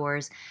closed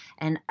doors.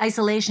 And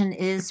isolation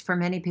is, for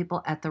many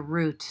people, at the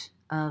root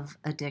of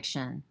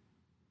addiction.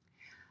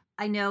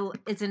 I know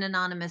it's an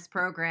anonymous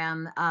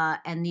program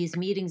and these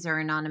meetings are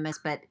anonymous,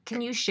 but can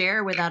you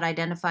share, without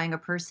identifying a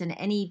person,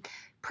 any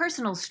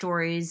personal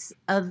stories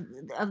of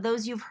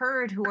those you've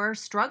heard who are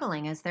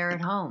struggling as they're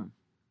at home?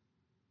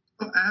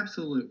 Oh,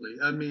 absolutely.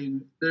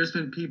 There's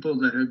been people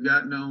that have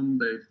gotten home,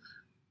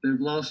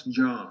 they've lost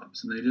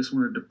jobs, and they just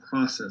wanted to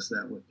process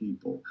that with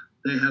people.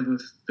 They have a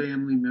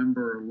family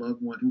member or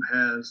loved one who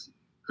has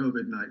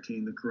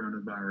COVID-19, the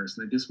coronavirus,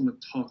 and they just want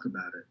to talk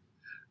about it.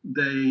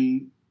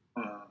 They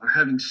are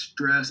having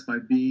stress by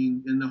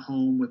being in the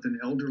home with an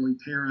elderly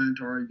parent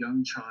or a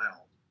young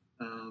child.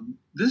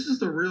 This is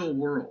the real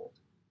world,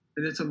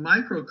 and it's a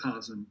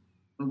microcosm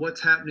of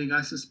what's happening,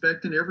 I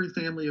suspect, in every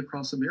family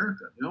across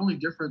America. The only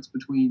difference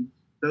between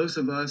those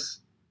of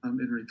us in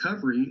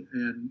recovery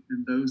and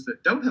those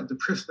that don't have the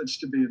privilege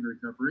to be in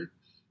recovery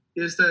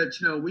is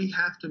that, we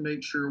have to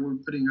make sure we're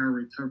putting our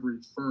recovery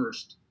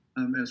first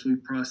as we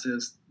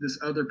process this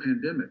other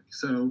pandemic.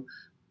 So,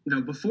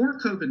 before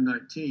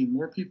COVID-19,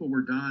 more people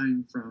were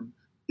dying from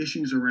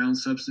issues around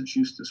substance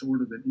use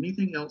disorder than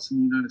anything else in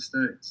the United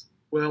States.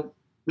 Well,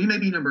 we may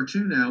be number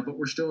 2 now, but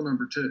we're still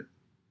number 2.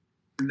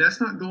 And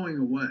that's not going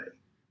away.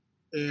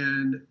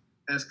 And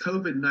as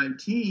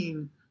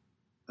COVID-19,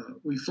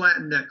 we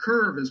flattened that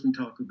curve, as we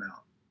talk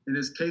about. And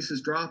as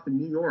cases drop in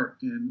New York,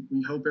 and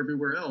we hope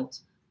everywhere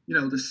else,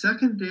 the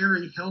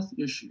secondary health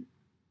issue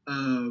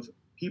of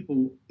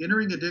people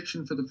entering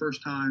addiction for the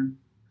first time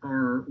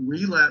or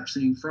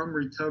relapsing from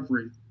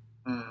recovery.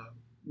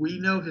 We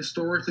know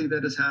historically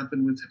that has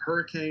happened with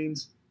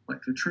hurricanes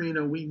like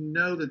Katrina. We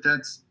know that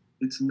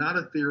it's not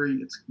a theory.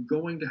 It's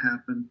going to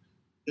happen.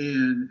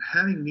 And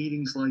having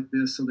meetings like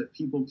this so that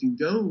people can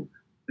go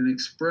and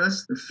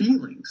express their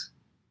feelings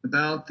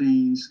about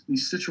these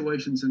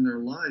situations in their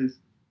life,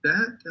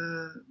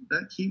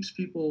 that keeps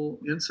people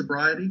in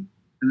sobriety,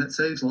 and that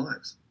saves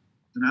lives.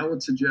 And I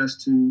would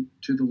suggest to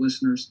the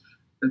listeners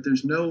that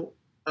there's no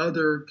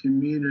other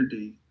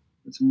community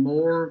that's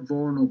more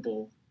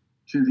vulnerable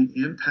to the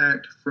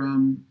impact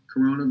from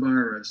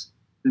coronavirus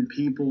than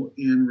people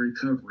in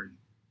recovery,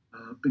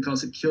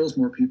 because it kills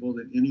more people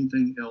than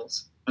anything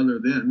else other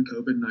than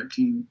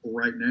COVID-19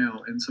 right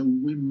now. And so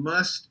we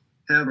must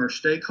have our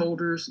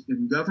stakeholders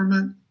in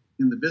government,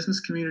 in the business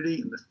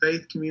community, in the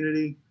faith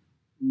community,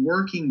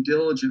 working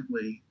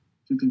diligently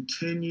to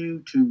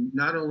continue to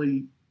not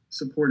only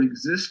support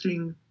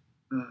existing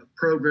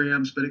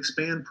programs, but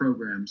expand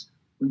programs.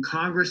 When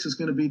Congress is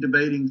going to be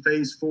debating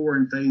phase 4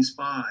 and phase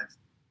 5,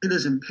 it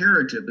is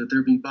imperative that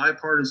there be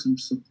bipartisan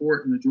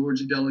support in the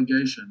Georgia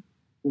delegation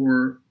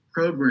for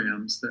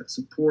programs that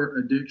support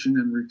addiction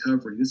and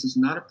recovery. This is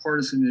not a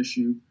partisan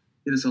issue.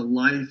 It is a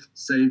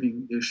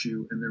life-saving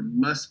issue, and there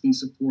must be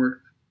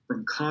support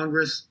from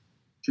Congress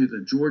to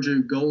the Georgia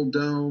Gold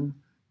Dome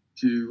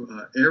to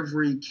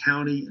every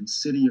county and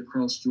city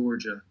across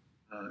Georgia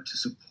to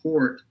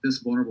support this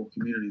vulnerable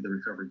community, the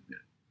recovery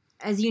community.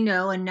 As you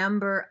know, a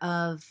number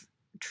of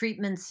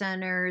treatment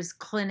centers,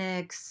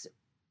 clinics,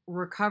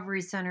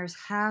 recovery centers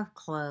have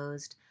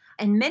closed,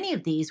 and many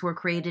of these were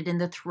created in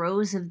the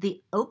throes of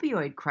the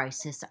opioid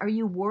crisis. Are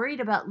you worried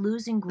about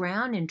losing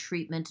ground in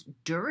treatment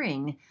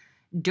during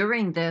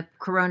the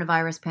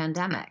coronavirus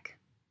pandemic?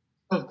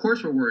 Of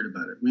course we're worried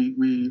about it.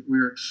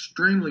 We're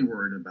extremely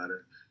worried about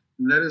it.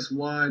 And that is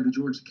why the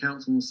Georgia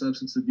Council on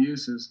Substance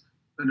Abuse,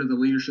 under the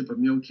leadership of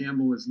Neil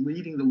Campbell, is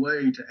leading the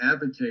way to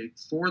advocate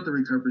for the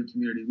recovery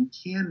community. We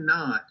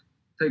cannot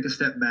take a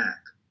step back.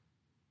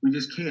 We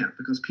just can't,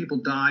 because people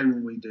die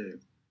when we do.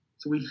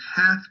 So we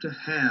have to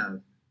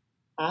have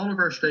all of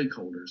our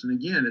stakeholders. And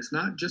again, it's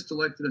not just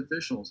elected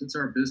officials. It's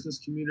our business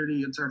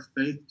community. It's our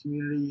faith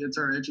community. It's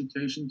our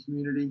education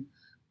community.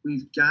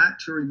 We've got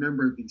to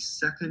remember the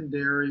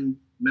secondary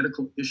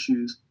medical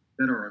issues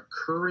that are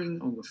occurring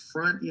on the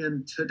front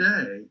end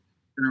today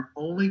and are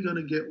only going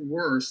to get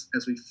worse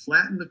as we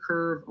flatten the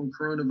curve on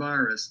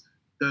coronavirus.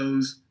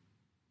 Those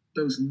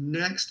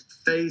next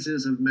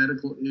phases of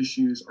medical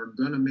issues are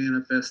going to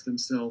manifest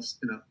themselves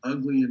in an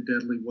ugly and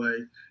deadly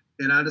way.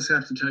 And I just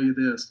have to tell you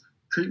this,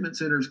 treatment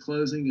centers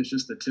closing is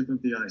just the tip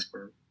of the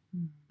iceberg.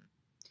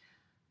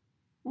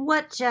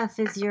 What, Jeff,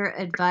 is your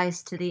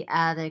advice to the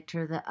addict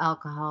or the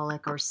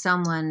alcoholic or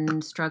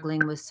someone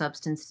struggling with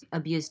substance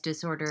abuse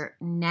disorder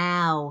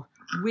now,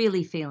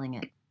 really feeling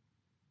it?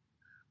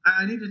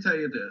 I need to tell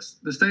you this.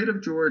 The state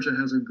of Georgia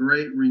has a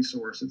great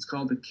resource. It's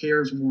called the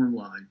CARES Warm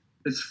Line.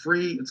 It's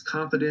free, it's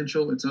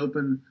confidential, it's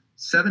open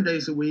 7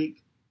 days a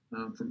week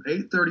from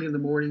 8:30 in the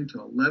morning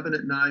to 11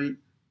 at night.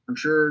 I'm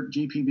sure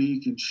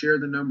GPB can share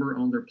the number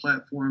on their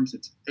platforms.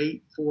 It's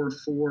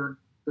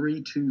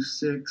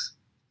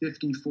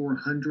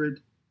 844-326-5400.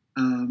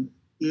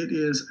 It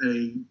is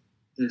an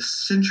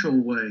essential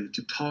way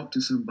to talk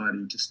to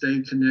somebody, to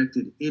stay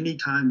connected any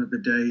time of the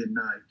day and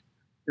night.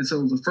 And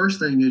so the first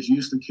thing is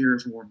use the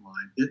CARES Warm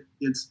Line.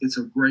 It's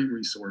a great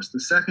resource. The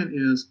second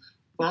is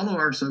follow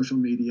our social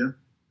media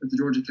at the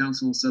Georgia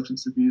Council on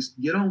Substance Abuse.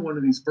 Get on one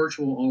of these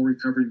virtual all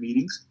recovery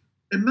meetings.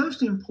 And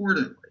most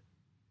importantly,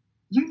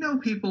 you know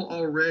people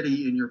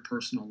already in your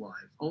personal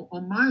life.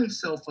 On my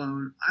cell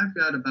phone, I've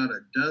got about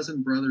a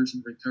dozen brothers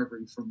in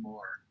recovery from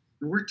MAR.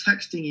 And we're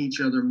texting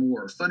each other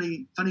more,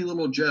 funny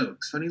little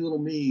jokes, funny little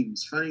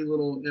memes, funny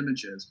little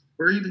images.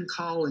 We're even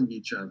calling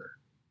each other.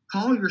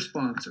 Call your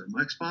sponsor.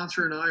 My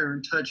sponsor and I are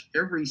in touch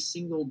every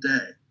single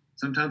day.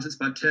 Sometimes it's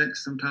by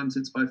text, sometimes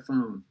it's by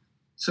phone.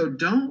 So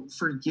don't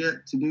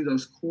forget to do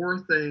those core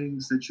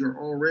things that you're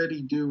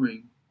already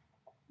doing,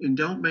 and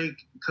don't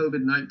make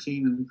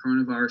COVID-19 and the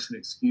coronavirus an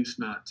excuse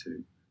not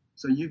to.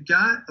 So you've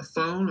got a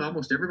phone.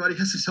 Almost everybody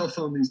has a cell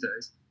phone these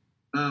days.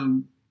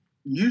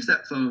 Use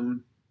that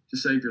phone to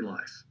save your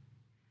life.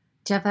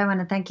 Jeff, I want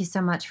to thank you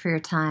so much for your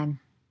time.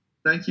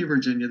 Thank you,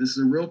 Virginia. This is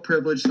a real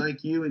privilege.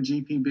 Thank you and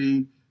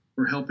GPB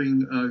for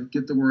helping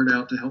get the word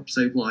out to help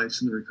save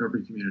lives in the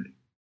recovery community.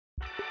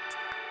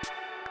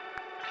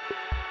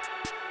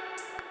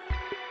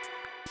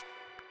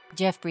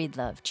 Jeff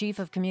Breedlove, Chief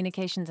of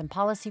Communications and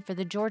Policy for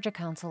the Georgia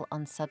Council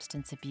on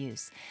Substance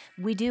Abuse.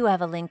 We do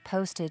have a link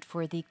posted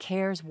for the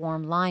CARES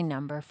Warm Line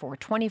number for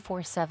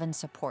 24/7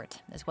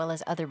 support, as well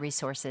as other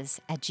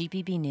resources at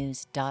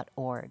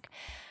gpbnews.org.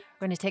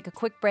 We're going to take a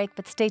quick break,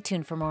 but stay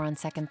tuned for more on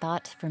Second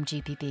Thought from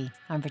GPB.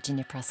 I'm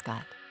Virginia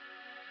Prescott.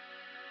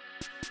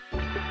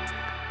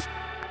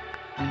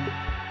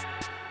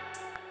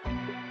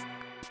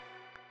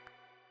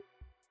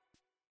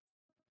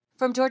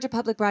 From Georgia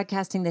Public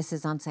Broadcasting, this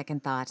is On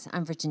Second Thought.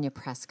 I'm Virginia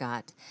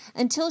Prescott.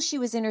 Until she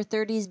was in her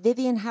 30s,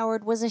 Vivian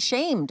Howard was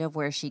ashamed of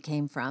where she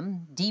came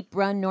from. Deep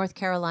Run, North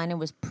Carolina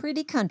was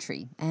pretty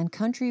country, and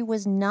country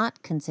was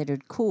not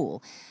considered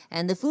cool.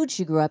 And the food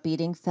she grew up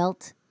eating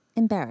felt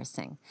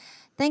embarrassing.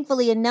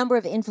 Thankfully, a number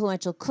of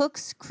influential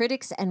cooks,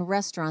 critics, and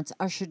restaurants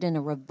ushered in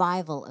a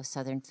revival of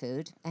Southern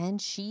food, and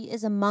she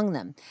is among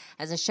them.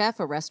 As a chef,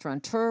 a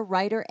restaurateur,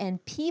 writer,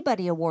 and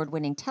Peabody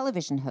Award-winning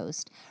television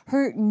host,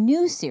 her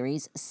new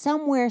series,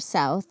 Somewhere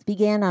South,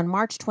 began on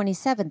March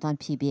 27th on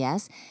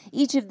PBS.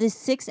 Each of the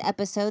 6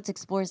 episodes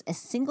explores a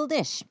single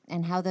dish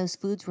and how those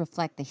foods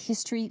reflect the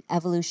history,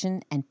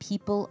 evolution, and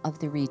people of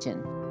the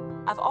region.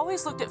 I've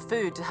always looked at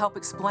food to help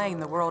explain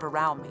the world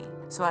around me,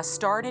 so I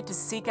started to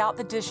seek out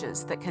the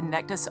dishes that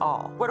connect us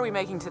all. What are we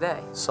making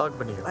today? Sag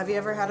paneer. Have you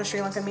ever had a Sri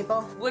Lankan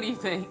meatball? What do you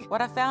think?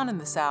 What I found in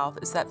the South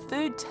is that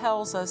food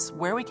tells us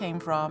where we came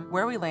from,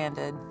 where we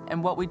landed,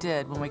 and what we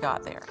did when we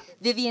got there.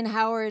 Vivian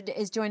Howard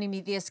is joining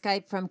me via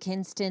Skype from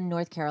Kinston,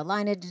 North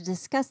Carolina, to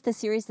discuss the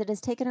series that has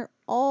taken her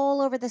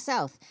all over the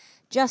South,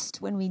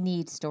 just when we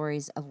need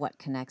stories of what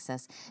connects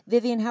us.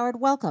 Vivian Howard,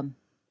 welcome.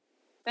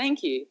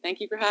 Thank you. Thank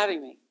you for having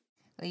me.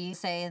 Well, you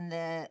say in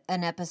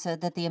an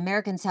episode that the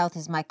American South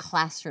is my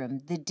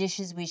classroom. The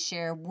dishes we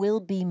share will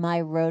be my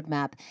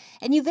roadmap.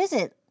 And you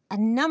visit a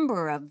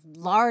number of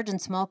large and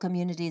small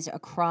communities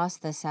across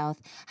the South.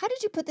 How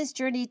did you put this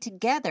journey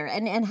together,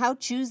 and how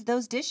choose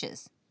those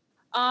dishes?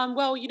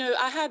 Well,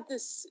 I had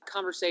this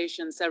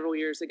conversation several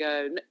years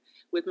ago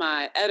with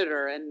my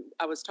editor, and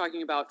I was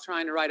talking about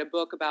trying to write a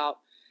book about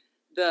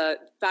the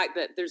fact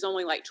that there's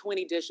only like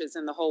 20 dishes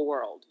in the whole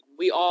world.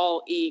 We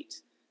all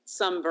eat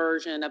some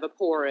version of a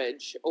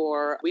porridge,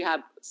 or we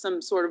have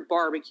some sort of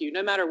barbecue,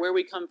 no matter where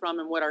we come from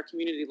and what our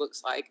community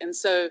looks like. And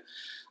so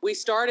we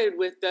started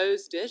with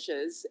those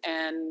dishes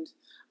and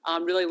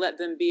really let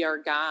them be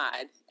our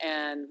guide.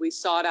 And we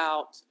sought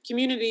out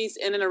communities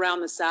in and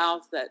around the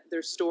South that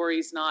their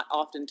stories not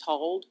often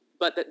told,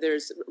 but that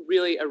there's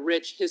really a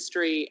rich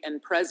history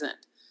and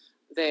present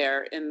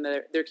there in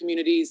their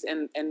communities,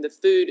 and the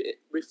food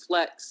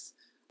reflects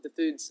the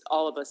foods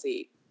all of us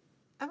eat.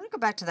 I want to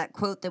go back to that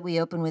quote that we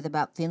opened with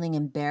about feeling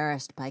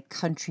embarrassed by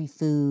country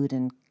food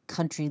and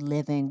country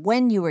living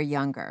when you were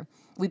younger.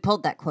 We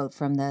pulled that quote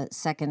from the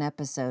second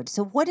episode.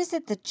 So what is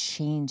it that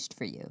changed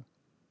for you?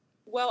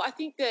 Well, I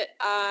think that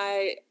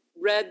I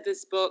read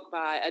this book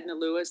by Edna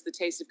Lewis, The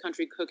Taste of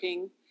Country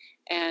Cooking,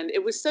 and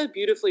it was so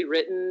beautifully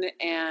written,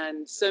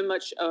 and so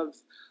much of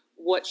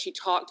what she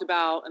talked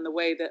about and the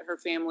way that her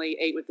family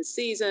ate with the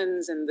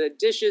seasons and the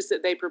dishes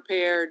that they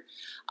prepared.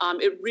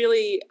 It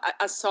really,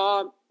 I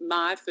saw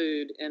my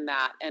food in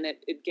that, and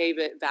it gave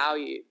it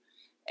value.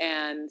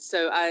 And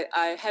so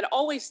I had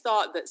always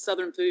thought that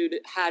Southern food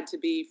had to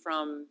be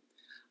from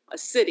a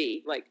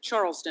city like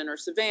Charleston or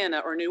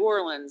Savannah or New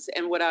Orleans.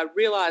 And what I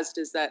realized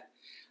is that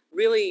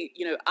really,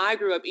 I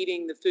grew up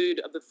eating the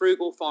food of the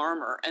frugal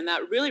farmer, and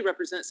that really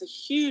represents a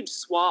huge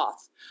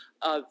swath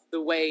of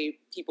the way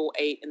people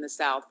ate in the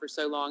South for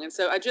so long. And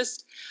so I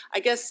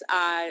guess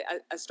I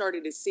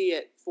started to see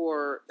it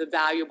for the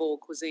valuable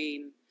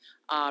cuisine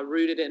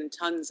rooted in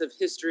tons of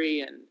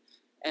history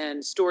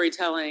and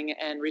storytelling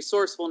and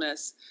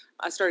resourcefulness.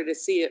 I started to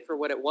see it for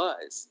what it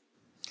was.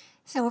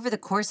 So over the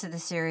course of the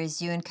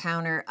series, you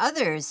encounter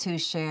others who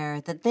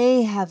share that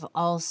they have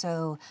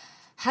also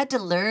had to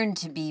learn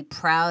to be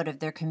proud of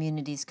their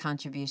community's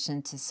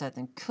contribution to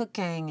Southern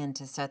cooking and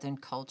to Southern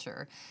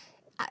culture.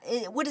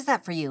 What is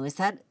that for you? Is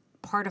that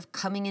part of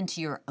coming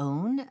into your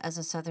own as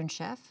a Southern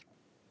chef?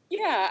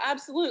 Yeah,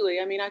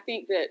 absolutely. I mean, I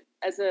think that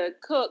as a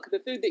cook, the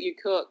food that you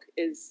cook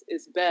is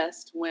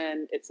best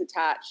when it's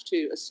attached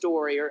to a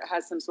story or it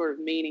has some sort of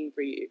meaning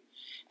for you.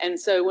 And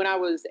so when I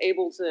was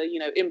able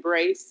to,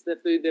 embrace the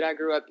food that I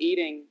grew up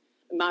eating,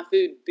 my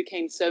food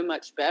became so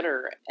much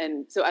better.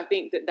 And so I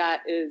think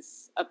that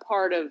is a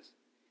part of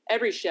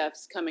every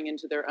chef's coming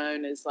into their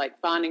own, is like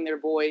finding their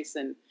voice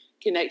and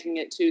connecting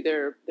it to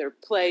their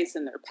place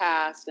and their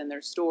past and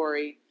their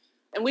story.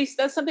 And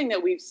that's something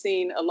that we've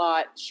seen a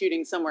lot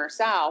shooting Somewhere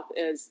South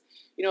is,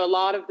 a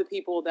lot of the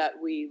people that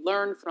we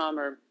learn from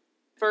are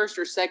first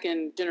or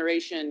second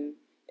generation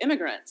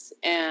immigrants.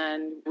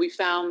 And we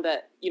found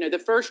that, the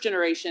first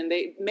generation,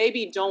 they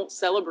maybe don't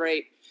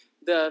celebrate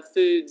the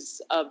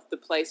foods of the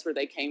place where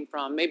they came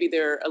from. Maybe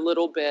they're a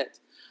little bit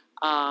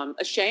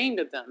ashamed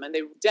of them, and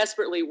they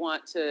desperately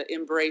want to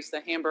embrace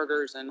the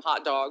hamburgers and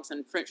hot dogs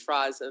and French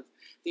fries of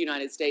the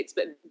United States.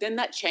 But then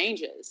that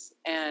changes,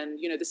 and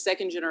the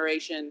second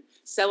generation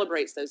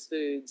celebrates those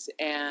foods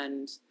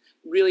and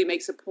really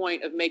makes a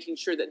point of making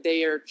sure that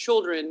their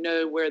children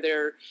know where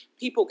their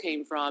people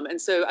came from. And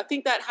so I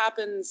think that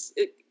happens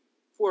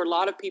for a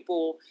lot of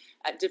people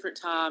at different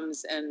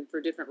times and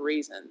for different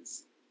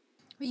reasons.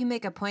 You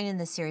make a point in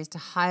this series to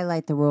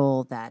highlight the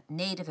role that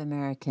Native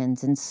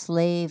Americans,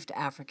 enslaved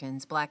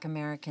Africans, Black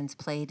Americans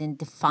played in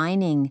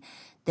defining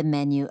the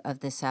menu of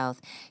the South.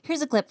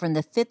 Here's a clip from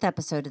the 5th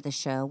episode of the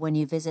show when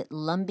you visit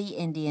Lumbee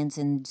Indians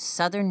in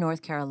southern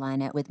North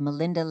Carolina with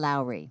Melinda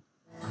Lowry.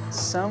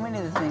 So many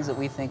of the things that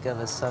we think of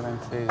as Southern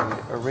food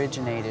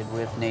originated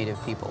with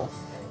Native people,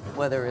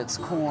 whether it's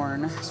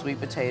corn, sweet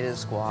potatoes,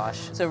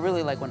 squash. So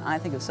really, like when I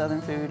think of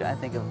Southern food, I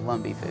think of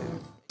Lumbee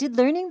food. Did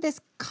learning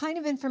this kind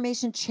of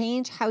information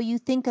change how you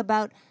think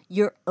about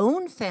your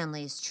own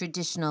family's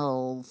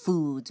traditional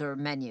foods or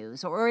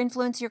menus, or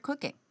influence your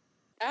cooking?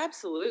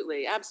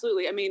 Absolutely.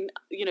 Absolutely. I mean,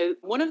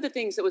 one of the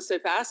things that was so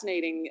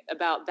fascinating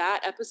about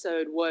that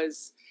episode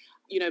was,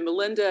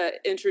 Melinda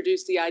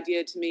introduced the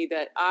idea to me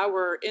that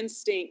our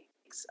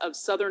instincts of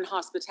Southern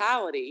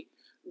hospitality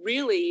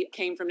really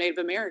came from Native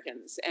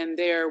Americans and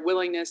their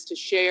willingness to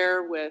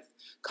share with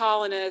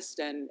colonists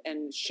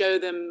and show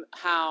them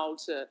how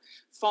to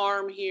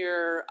farm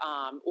here,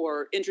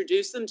 or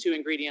introduce them to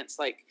ingredients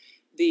like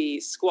the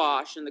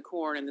squash and the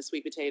corn and the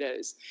sweet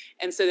potatoes.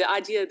 And so the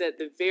idea that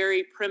the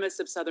very premise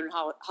of Southern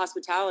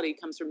hospitality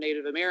comes from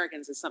Native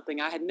Americans is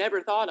something I had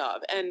never thought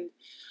of. And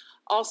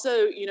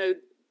also,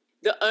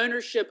 the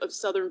ownership of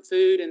Southern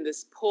food and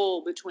this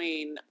pull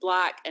between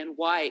Black and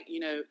white,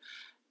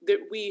 that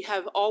we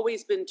have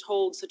always been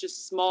told such a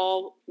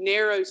small,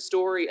 narrow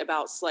story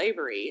about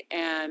slavery.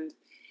 And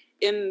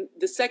in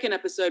the second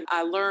episode,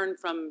 I learned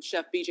from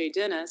Chef B.J.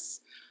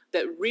 Dennis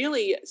that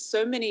really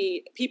so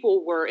many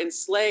people were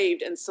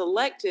enslaved and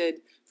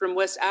selected from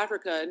West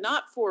Africa,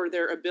 not for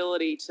their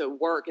ability to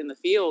work in the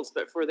fields,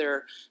 but for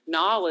their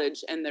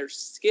knowledge and their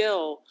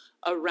skill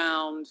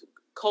around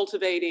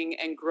cultivating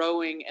and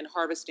growing and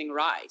harvesting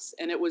rice.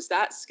 And it was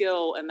that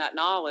skill and that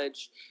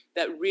knowledge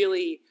that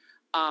really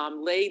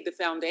laid the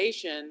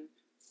foundation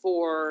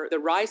for the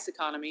rice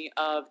economy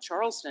of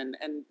Charleston.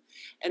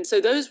 And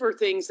so those were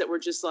things that were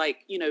just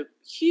like,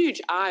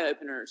 huge eye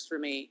openers for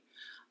me.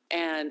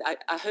 And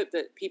I hope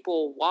that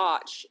people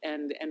watch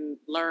and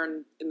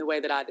learn in the way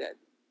that I did.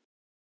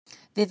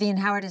 Vivian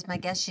Howard is my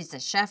guest. She's a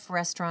chef,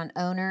 restaurant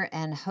owner,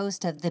 and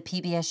host of the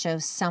PBS show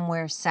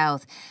Somewhere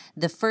South.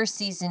 The first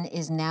season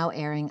is now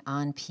airing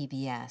on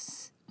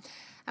PBS.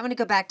 I want to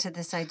go back to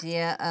this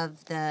idea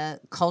of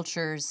the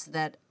cultures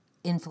that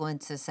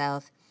influence the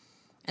South.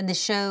 And the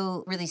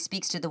show really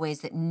speaks to the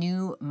ways that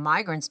new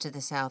migrants to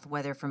the South,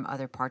 whether from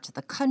other parts of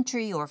the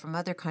country or from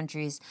other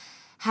countries,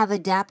 have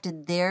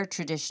adapted their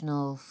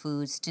traditional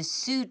foods to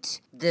suit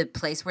the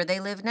place where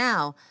they live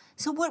now.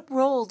 So what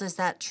role does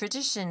that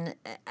tradition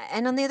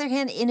and, on the other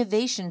hand,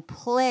 innovation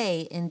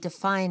play in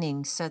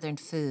defining Southern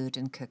food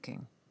and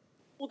cooking?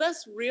 Well,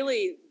 that's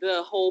really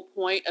the whole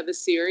point of the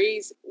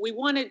series. We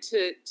wanted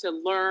to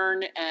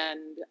learn and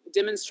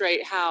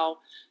demonstrate how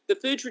the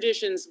food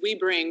traditions we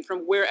bring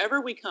from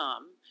wherever we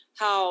come,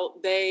 how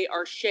they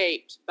are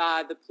shaped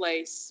by the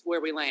place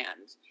where we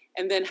land,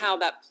 and then how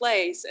that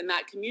place and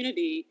that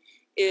community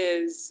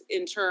is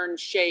in turn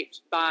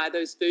shaped by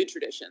those food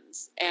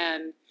traditions.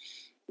 And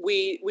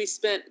we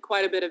spent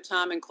quite a bit of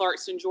time in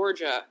Clarkston,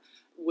 Georgia,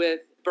 with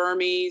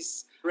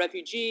Burmese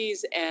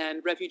refugees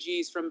and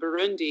refugees from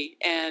Burundi,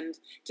 and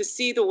to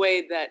see the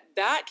way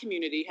that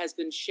community has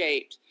been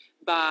shaped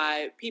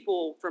by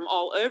people from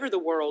all over the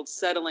world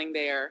settling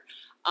there,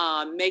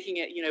 making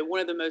it,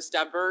 one of the most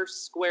diverse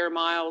square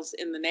miles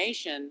in the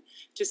nation,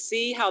 to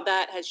see how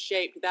that has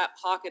shaped that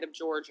pocket of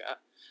Georgia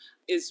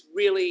is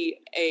really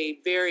a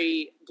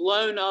very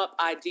blown up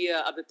idea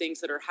of the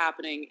things that are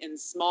happening in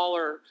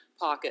smaller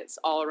pockets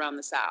all around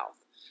the South.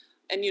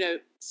 And,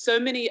 so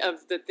many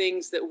of the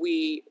things that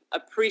we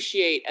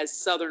appreciate as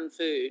Southern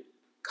food,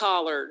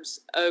 collards,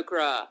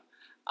 okra,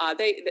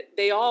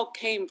 they all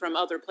came from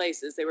other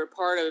places. They were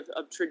part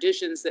of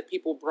traditions that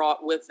people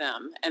brought with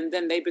them. And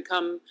then they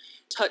become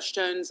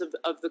touchstones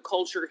of the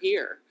culture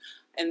here.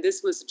 And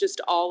this was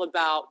just all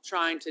about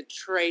trying to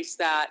trace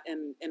that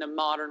in a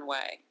modern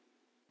way.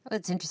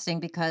 It's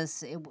interesting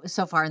because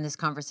so far in this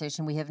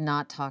conversation, we have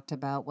not talked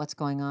about what's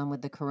going on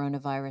with the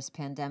coronavirus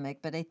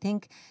pandemic, but I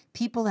think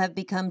people have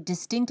become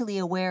distinctly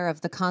aware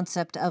of the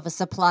concept of a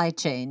supply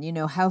chain,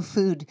 how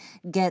food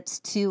gets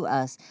to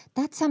us.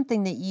 That's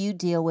something that you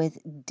deal with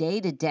day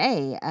to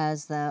day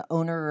as the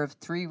owner of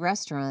 3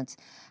 restaurants.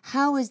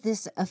 How is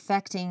this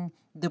affecting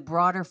the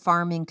broader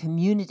farming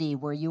community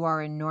where you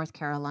are in North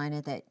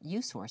Carolina that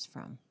you source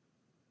from?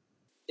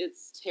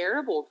 It's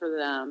terrible for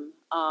them.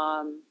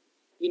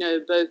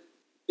 Both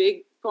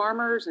big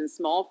farmers and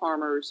small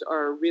farmers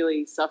are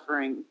really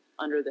suffering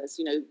under this.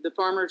 The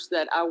farmers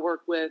that I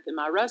work with in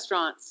my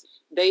restaurants,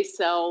 they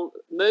sell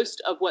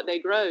most of what they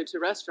grow to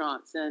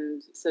restaurants.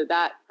 And so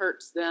that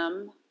hurts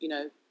them,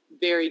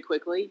 very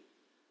quickly.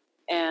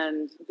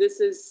 And this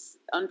is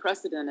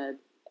unprecedented.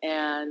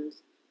 And,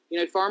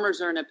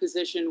 farmers are in a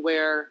position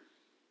where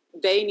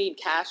they need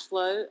cash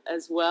flow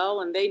as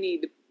well. And they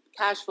need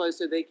cash flow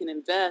so they can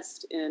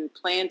invest in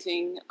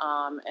planting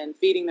and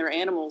feeding their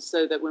animals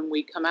so that when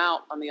we come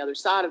out on the other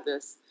side of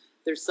this,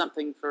 there's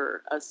something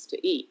for us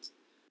to eat.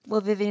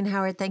 Well, Vivian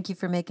Howard, thank you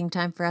for making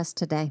time for us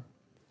today.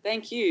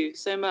 Thank you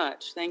so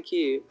much. Thank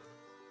you.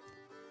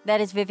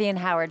 That is Vivian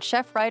Howard,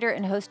 chef, writer,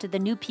 and host of the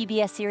new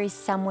PBS series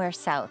Somewhere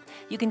South.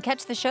 You can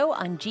catch the show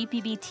on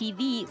GPB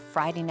TV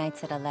Friday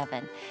nights at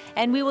 11.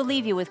 And we will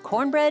leave you with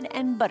Cornbread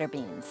and Butter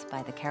Beans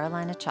by the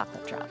Carolina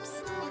Chocolate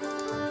Drops.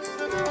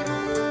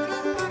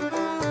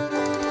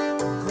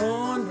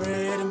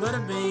 Cornbread and butter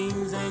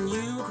beans, and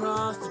you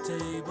across the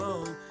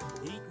table,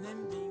 eating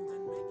them beans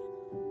and making...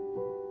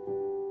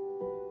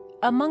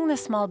 Among the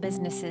small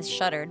businesses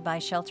shuttered by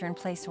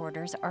shelter-in-place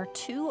orders are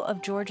 2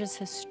 of Georgia's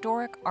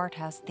historic art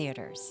house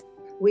theaters.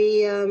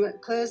 We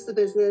closed the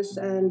business,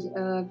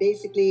 and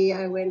basically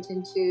I went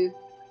into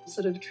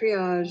sort of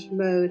triage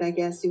mode, I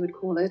guess you would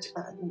call it.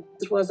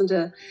 It wasn't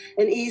an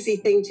easy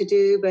thing to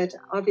do, but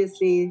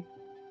obviously,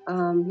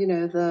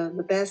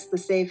 the best, the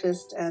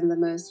safest, and the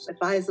most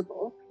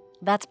advisable.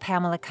 That's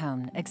Pamela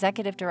Cohn,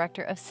 Executive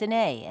Director of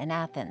Cine in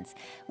Athens.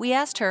 We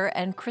asked her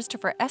and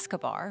Christopher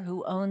Escobar,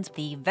 who owns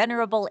the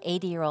venerable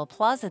 80-year-old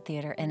Plaza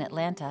Theater in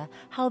Atlanta,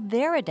 how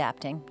they're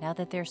adapting now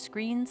that their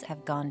screens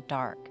have gone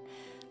dark.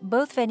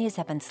 Both venues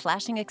have been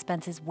slashing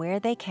expenses where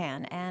they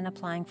can and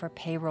applying for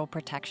payroll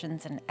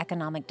protections and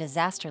economic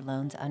disaster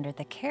loans under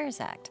the CARES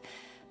Act.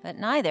 But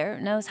neither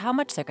knows how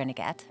much they're going to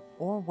get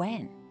or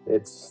when.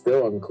 It's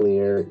still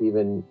unclear,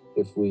 even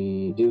if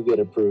we do get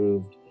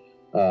approved,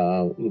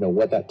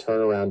 what that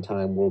turnaround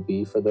time will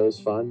be for those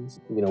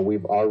funds.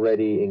 We've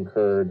already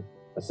incurred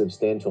a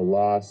substantial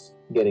loss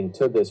getting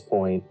to this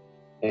point,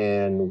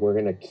 and we're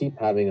going to keep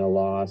having a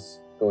loss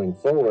going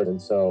forward.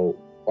 And so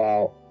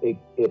while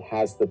it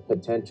has the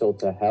potential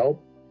to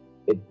help,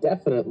 it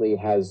definitely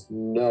has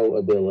no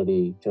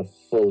ability to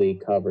fully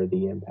cover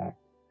the impact.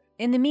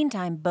 In the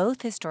meantime,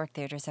 both historic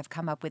theaters have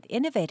come up with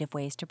innovative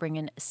ways to bring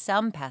in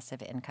some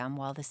passive income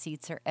while the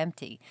seats are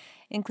empty,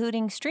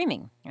 including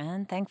streaming.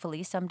 And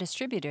thankfully, some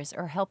distributors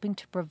are helping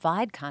to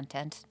provide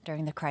content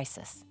during the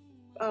crisis.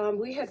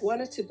 We had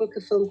wanted to book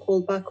a film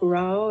called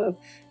Bacurau, a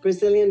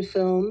Brazilian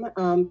film,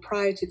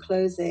 prior to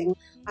closing.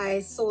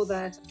 I saw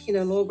that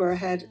Kino Lorber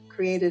had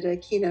created a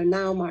Kino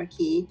Now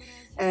marquee,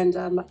 and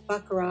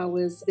Bacurau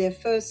was their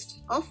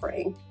first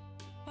offering.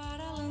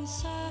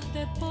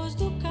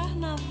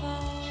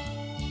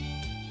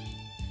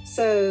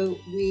 So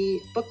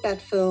we booked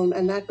that film,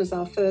 and that was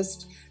our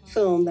first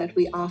film that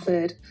we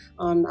offered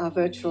on our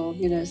virtual,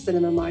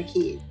 cinema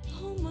marquee.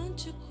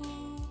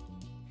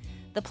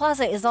 The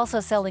Plaza is also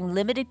selling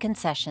limited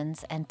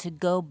concessions and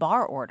to-go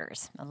bar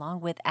orders,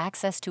 along with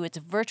access to its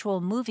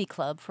virtual movie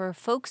club for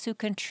folks who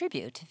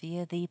contribute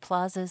via the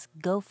Plaza's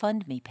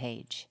GoFundMe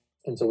page.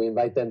 And so we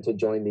invite them to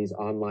join these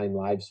online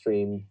live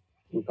stream,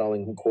 we're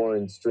calling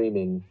quarantine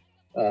streaming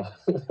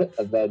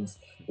events,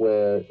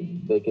 where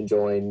they can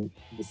join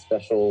the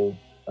special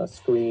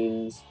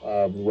screens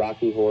of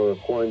Rocky Horror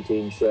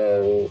Quarantine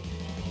Show.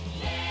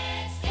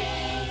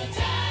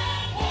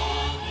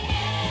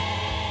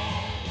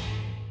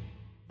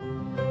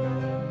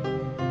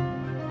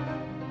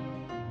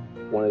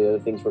 One of the other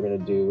things we're going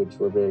to do, which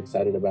we're very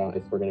excited about,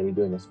 is we're going to be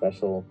doing a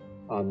special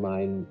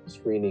online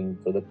screening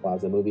for the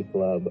Plaza Movie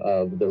Club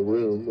of The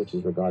Room, which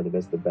is regarded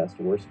as the best,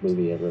 worst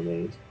movie ever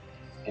made.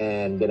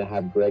 And going to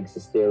have Greg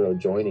Sestero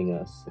joining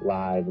us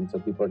live. And so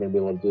people are going to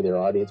be able to do their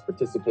audience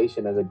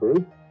participation as a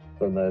group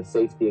from the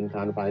safety and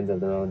confines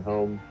of their own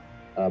home,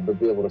 but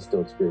be able to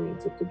still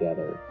experience it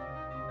together.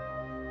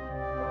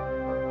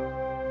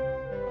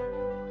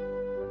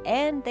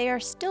 And they are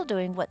still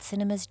doing what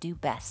cinemas do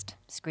best,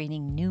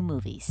 screening new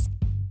movies.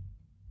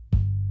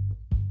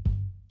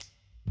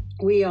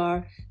 We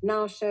are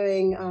now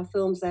showing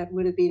films that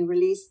would have been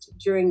released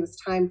during this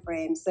time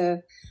frame. So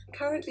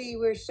currently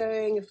we're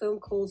showing a film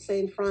called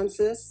St.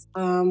 Francis.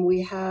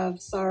 We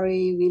have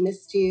Sorry We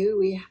Missed You.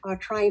 We are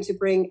trying to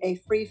bring a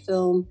free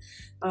film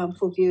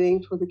for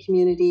viewing for the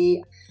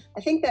community.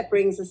 I think that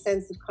brings a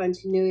sense of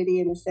continuity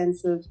and a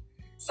sense of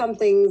some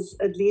things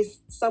at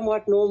least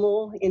somewhat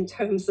normal in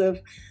terms of,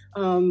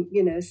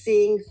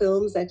 seeing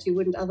films that you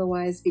wouldn't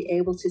otherwise be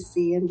able to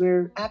see. And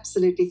we're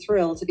absolutely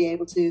thrilled to be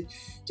able to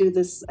do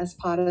this as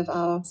part of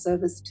our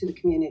service to the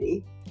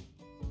community.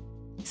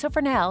 So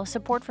for now,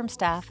 support from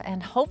staff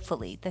and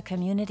hopefully the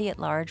community at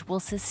large will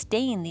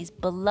sustain these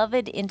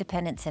beloved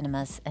independent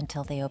cinemas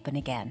until they open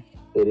again.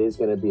 It is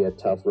going to be a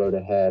tough road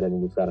ahead,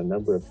 and we've got a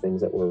number of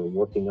things that we're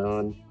working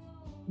on.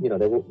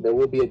 There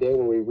will be a day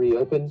where we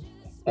reopen,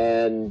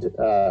 and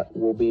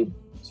we'll be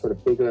sort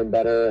of bigger and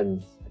better,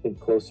 and I think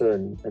closer,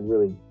 and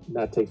really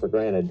not take for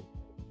granted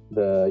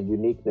the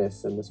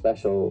uniqueness and the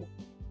special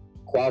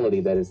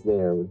quality that is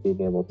there with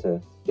being able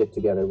to get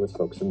together with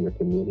folks from your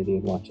community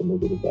and watch a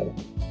movie together.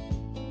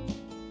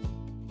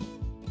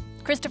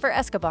 Christopher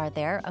Escobar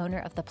there, owner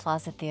of the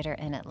Plaza Theater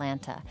in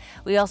Atlanta.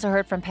 We also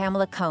heard from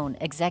Pamela Cohn,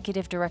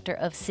 Executive Director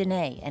of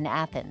Cine in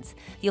Athens.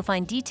 You'll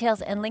find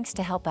details and links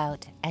to help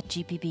out at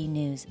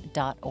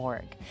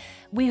gpbnews.org.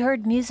 We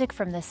heard music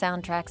from the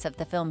soundtracks of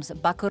the films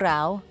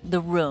Bacurau,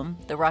 The Room,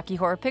 The Rocky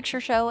Horror Picture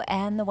Show,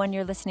 and the one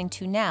you're listening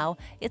to now.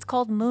 It's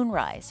called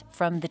Moonrise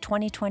from the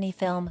 2020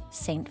 film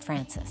St.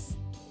 Francis.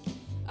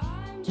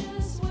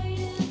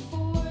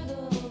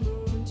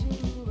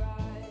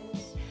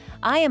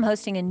 I am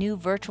hosting a new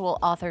virtual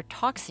author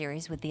talk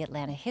series with the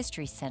Atlanta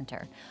History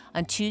Center.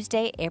 On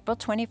Tuesday, April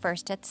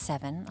 21st at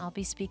 7, I'll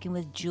be speaking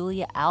with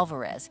Julia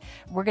Alvarez.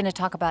 We're going to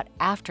talk about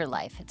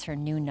Afterlife. It's her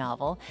new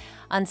novel.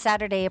 On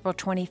Saturday, April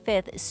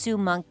 25th, Sue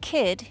Monk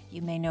Kidd,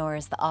 you may know her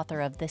as the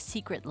author of The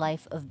Secret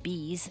Life of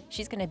Bees.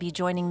 She's going to be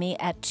joining me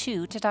at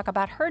 2 to talk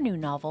about her new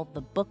novel,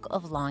 The Book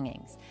of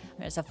Longings.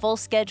 There's a full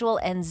schedule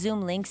and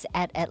Zoom links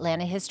at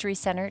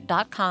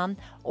atlantahistorycenter.com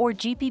or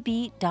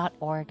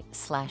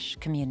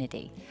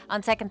gpb.org/community.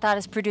 On Second Thought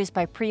is produced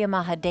by Priya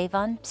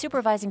Mahadevan.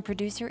 Supervising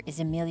producer is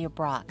Amelia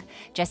Brock.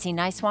 Jesse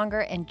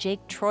Neiswanger and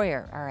Jake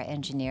Troyer are our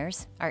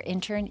engineers. Our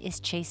intern is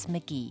Chase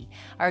McGee.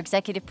 Our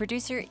executive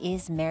producer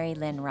is Mary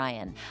Lynn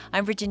Ryan.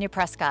 I'm Virginia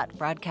Prescott,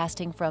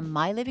 broadcasting from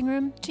my living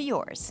room to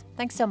yours.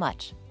 Thanks so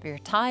much for your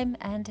time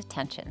and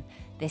attention.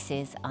 This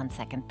is On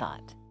Second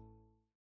Thought.